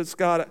Christ, and you said,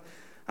 Scott,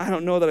 I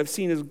don't know that I've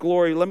seen His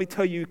glory. Let me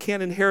tell you, you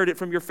can't inherit it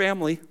from your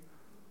family.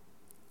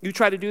 You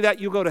try to do that,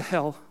 you go to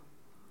hell.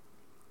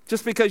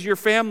 Just because your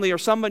family or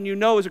someone you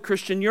know is a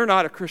Christian, you're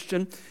not a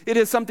Christian. It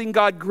is something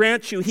God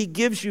grants you. He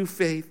gives you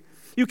faith.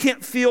 You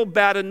can't feel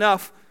bad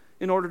enough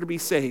in order to be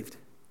saved.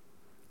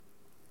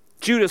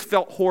 Judas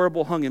felt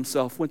horrible, hung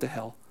himself, went to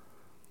hell.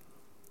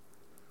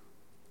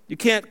 You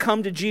can't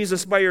come to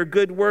Jesus by your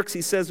good works.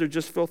 He says they're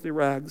just filthy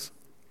rags.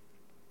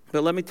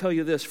 But let me tell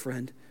you this,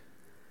 friend.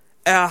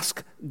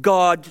 Ask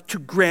God to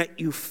grant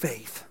you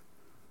faith.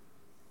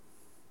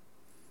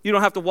 You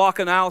don't have to walk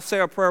an aisle, say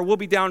a prayer. We'll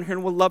be down here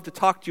and we'll love to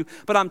talk to you.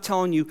 But I'm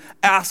telling you,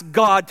 ask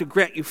God to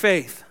grant you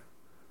faith.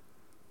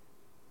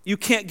 You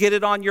can't get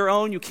it on your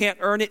own. You can't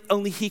earn it.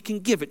 Only He can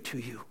give it to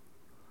you.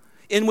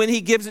 And when He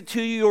gives it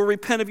to you, you'll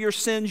repent of your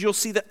sins. You'll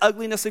see the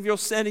ugliness of your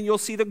sin, and you'll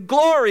see the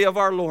glory of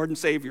our Lord and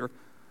Savior.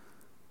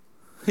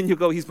 And you'll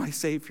go, He's my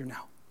Savior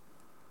now.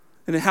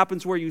 And it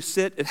happens where you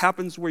sit. It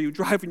happens where you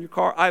drive in your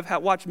car. I've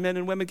watched men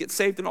and women get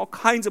saved in all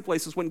kinds of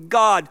places when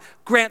God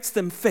grants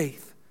them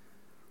faith.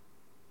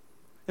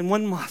 And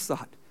one last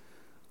thought,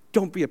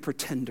 don't be a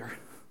pretender.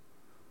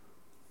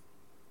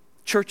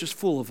 Church is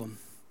full of them.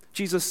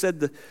 Jesus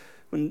said that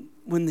when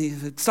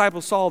the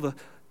disciples saw the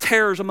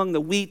tares among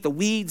the wheat, the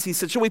weeds, He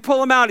said, shall we pull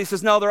them out? He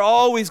says, no, they're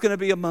always going to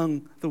be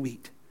among the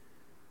wheat.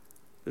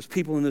 There's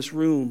people in this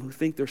room who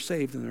think they're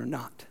saved and they're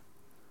not.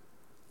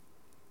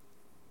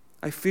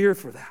 I fear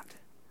for that.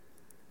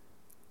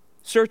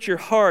 Search your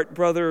heart,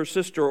 brother or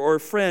sister or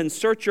friend.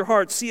 Search your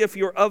heart. See if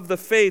you're of the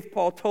faith,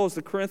 Paul tells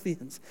the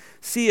Corinthians.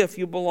 See if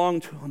you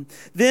belong to Him.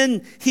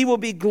 Then He will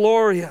be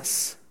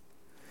glorious.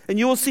 And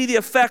you will see the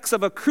effects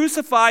of a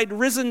crucified,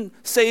 risen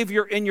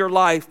Savior in your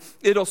life.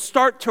 It'll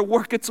start to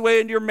work its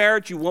way into your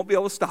marriage. You won't be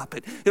able to stop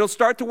it. It'll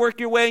start to work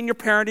your way in your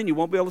parenting. You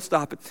won't be able to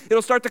stop it.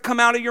 It'll start to come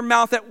out of your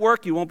mouth at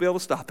work. You won't be able to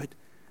stop it.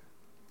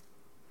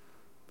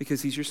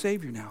 Because He's your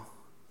Savior now.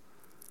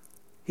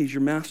 He's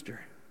your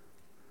Master.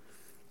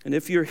 And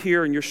if you're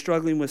here and you're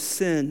struggling with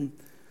sin,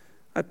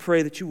 I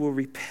pray that you will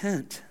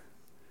repent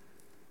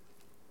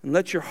and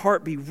let your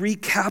heart be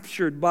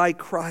recaptured by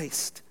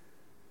Christ.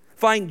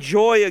 Find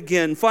joy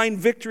again. Find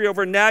victory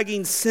over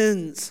nagging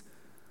sins.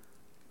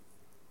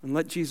 And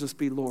let Jesus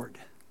be Lord.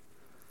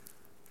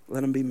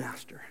 Let Him be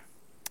Master.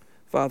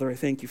 Father, I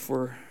thank You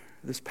for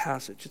this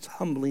passage. It's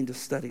humbling to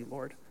study,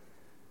 Lord.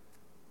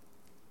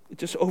 It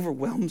just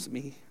overwhelms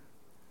me.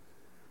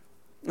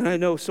 And I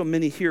know so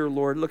many here,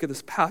 Lord, look at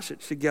this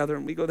passage together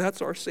and we go,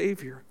 that's our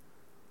Savior.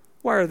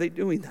 Why are they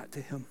doing that to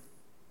Him?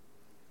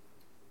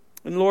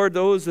 And Lord,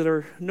 those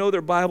that know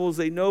their Bibles,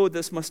 they know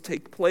this must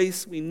take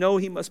place. We know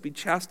He must be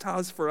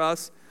chastised for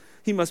us.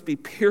 He must be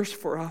pierced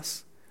for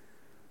us.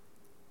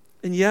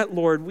 And yet,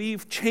 Lord,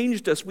 we've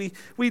changed us. We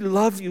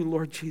love You,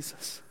 Lord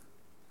Jesus.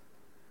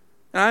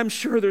 And I'm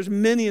sure there's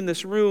many in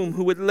this room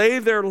who would lay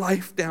their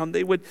life down.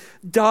 They would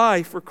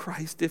die for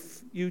Christ if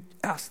You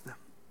asked them.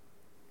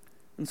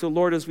 And so,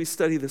 Lord, as we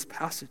study this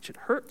passage, it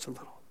hurts a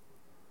little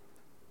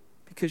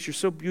because You're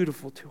so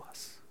beautiful to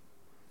us.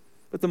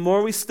 But the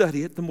more we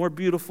study it, the more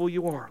beautiful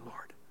You are,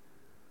 Lord.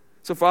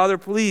 So, Father,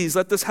 please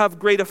let this have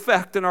great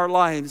effect in our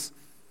lives.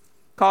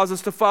 Cause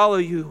us to follow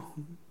You,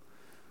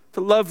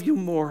 to love You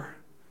more,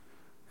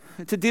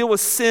 to deal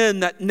with sin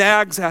that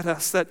nags at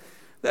us,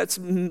 that's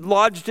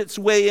lodged its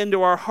way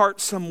into our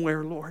heart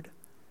somewhere, Lord.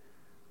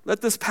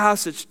 Let this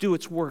passage do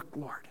its work,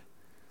 Lord.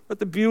 Let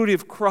the beauty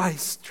of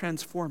Christ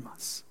transform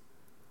us.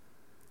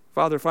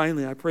 Father,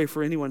 finally, I pray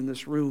for anyone in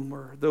this room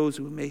or those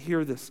who may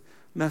hear this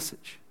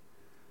message,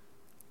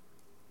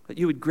 that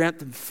You would grant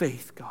them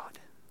faith, God.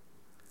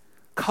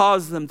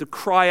 Cause them to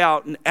cry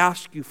out and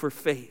ask You for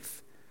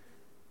faith,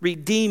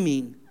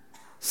 redeeming,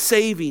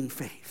 saving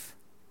faith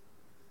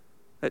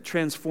that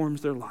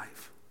transforms their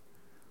life.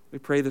 We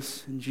pray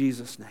this in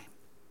Jesus' name.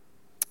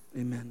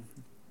 Amen.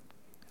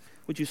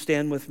 Would you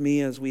stand with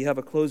me as we have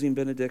a closing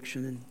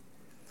benediction?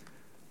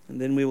 and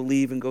then we will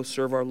leave and go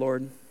serve our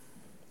Lord.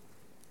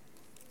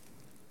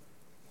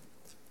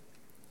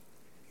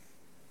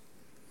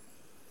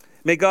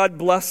 May God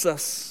bless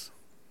us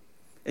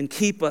and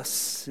keep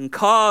us and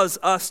cause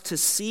us to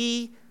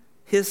see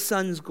His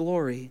Son's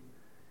glory.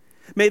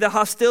 May the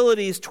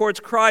hostilities towards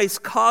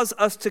Christ cause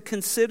us to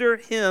consider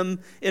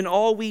Him in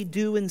all we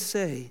do and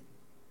say.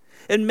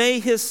 And may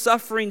His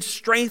suffering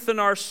strengthen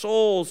our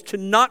souls to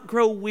not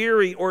grow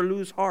weary or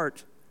lose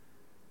heart.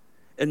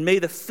 And may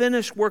the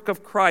finished work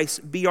of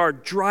Christ be our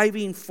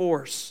driving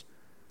force.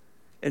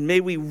 And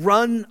may we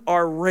run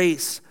our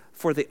race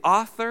for the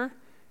author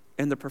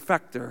and the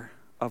perfecter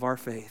of our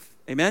faith.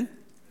 Amen?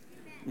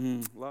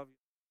 Love you.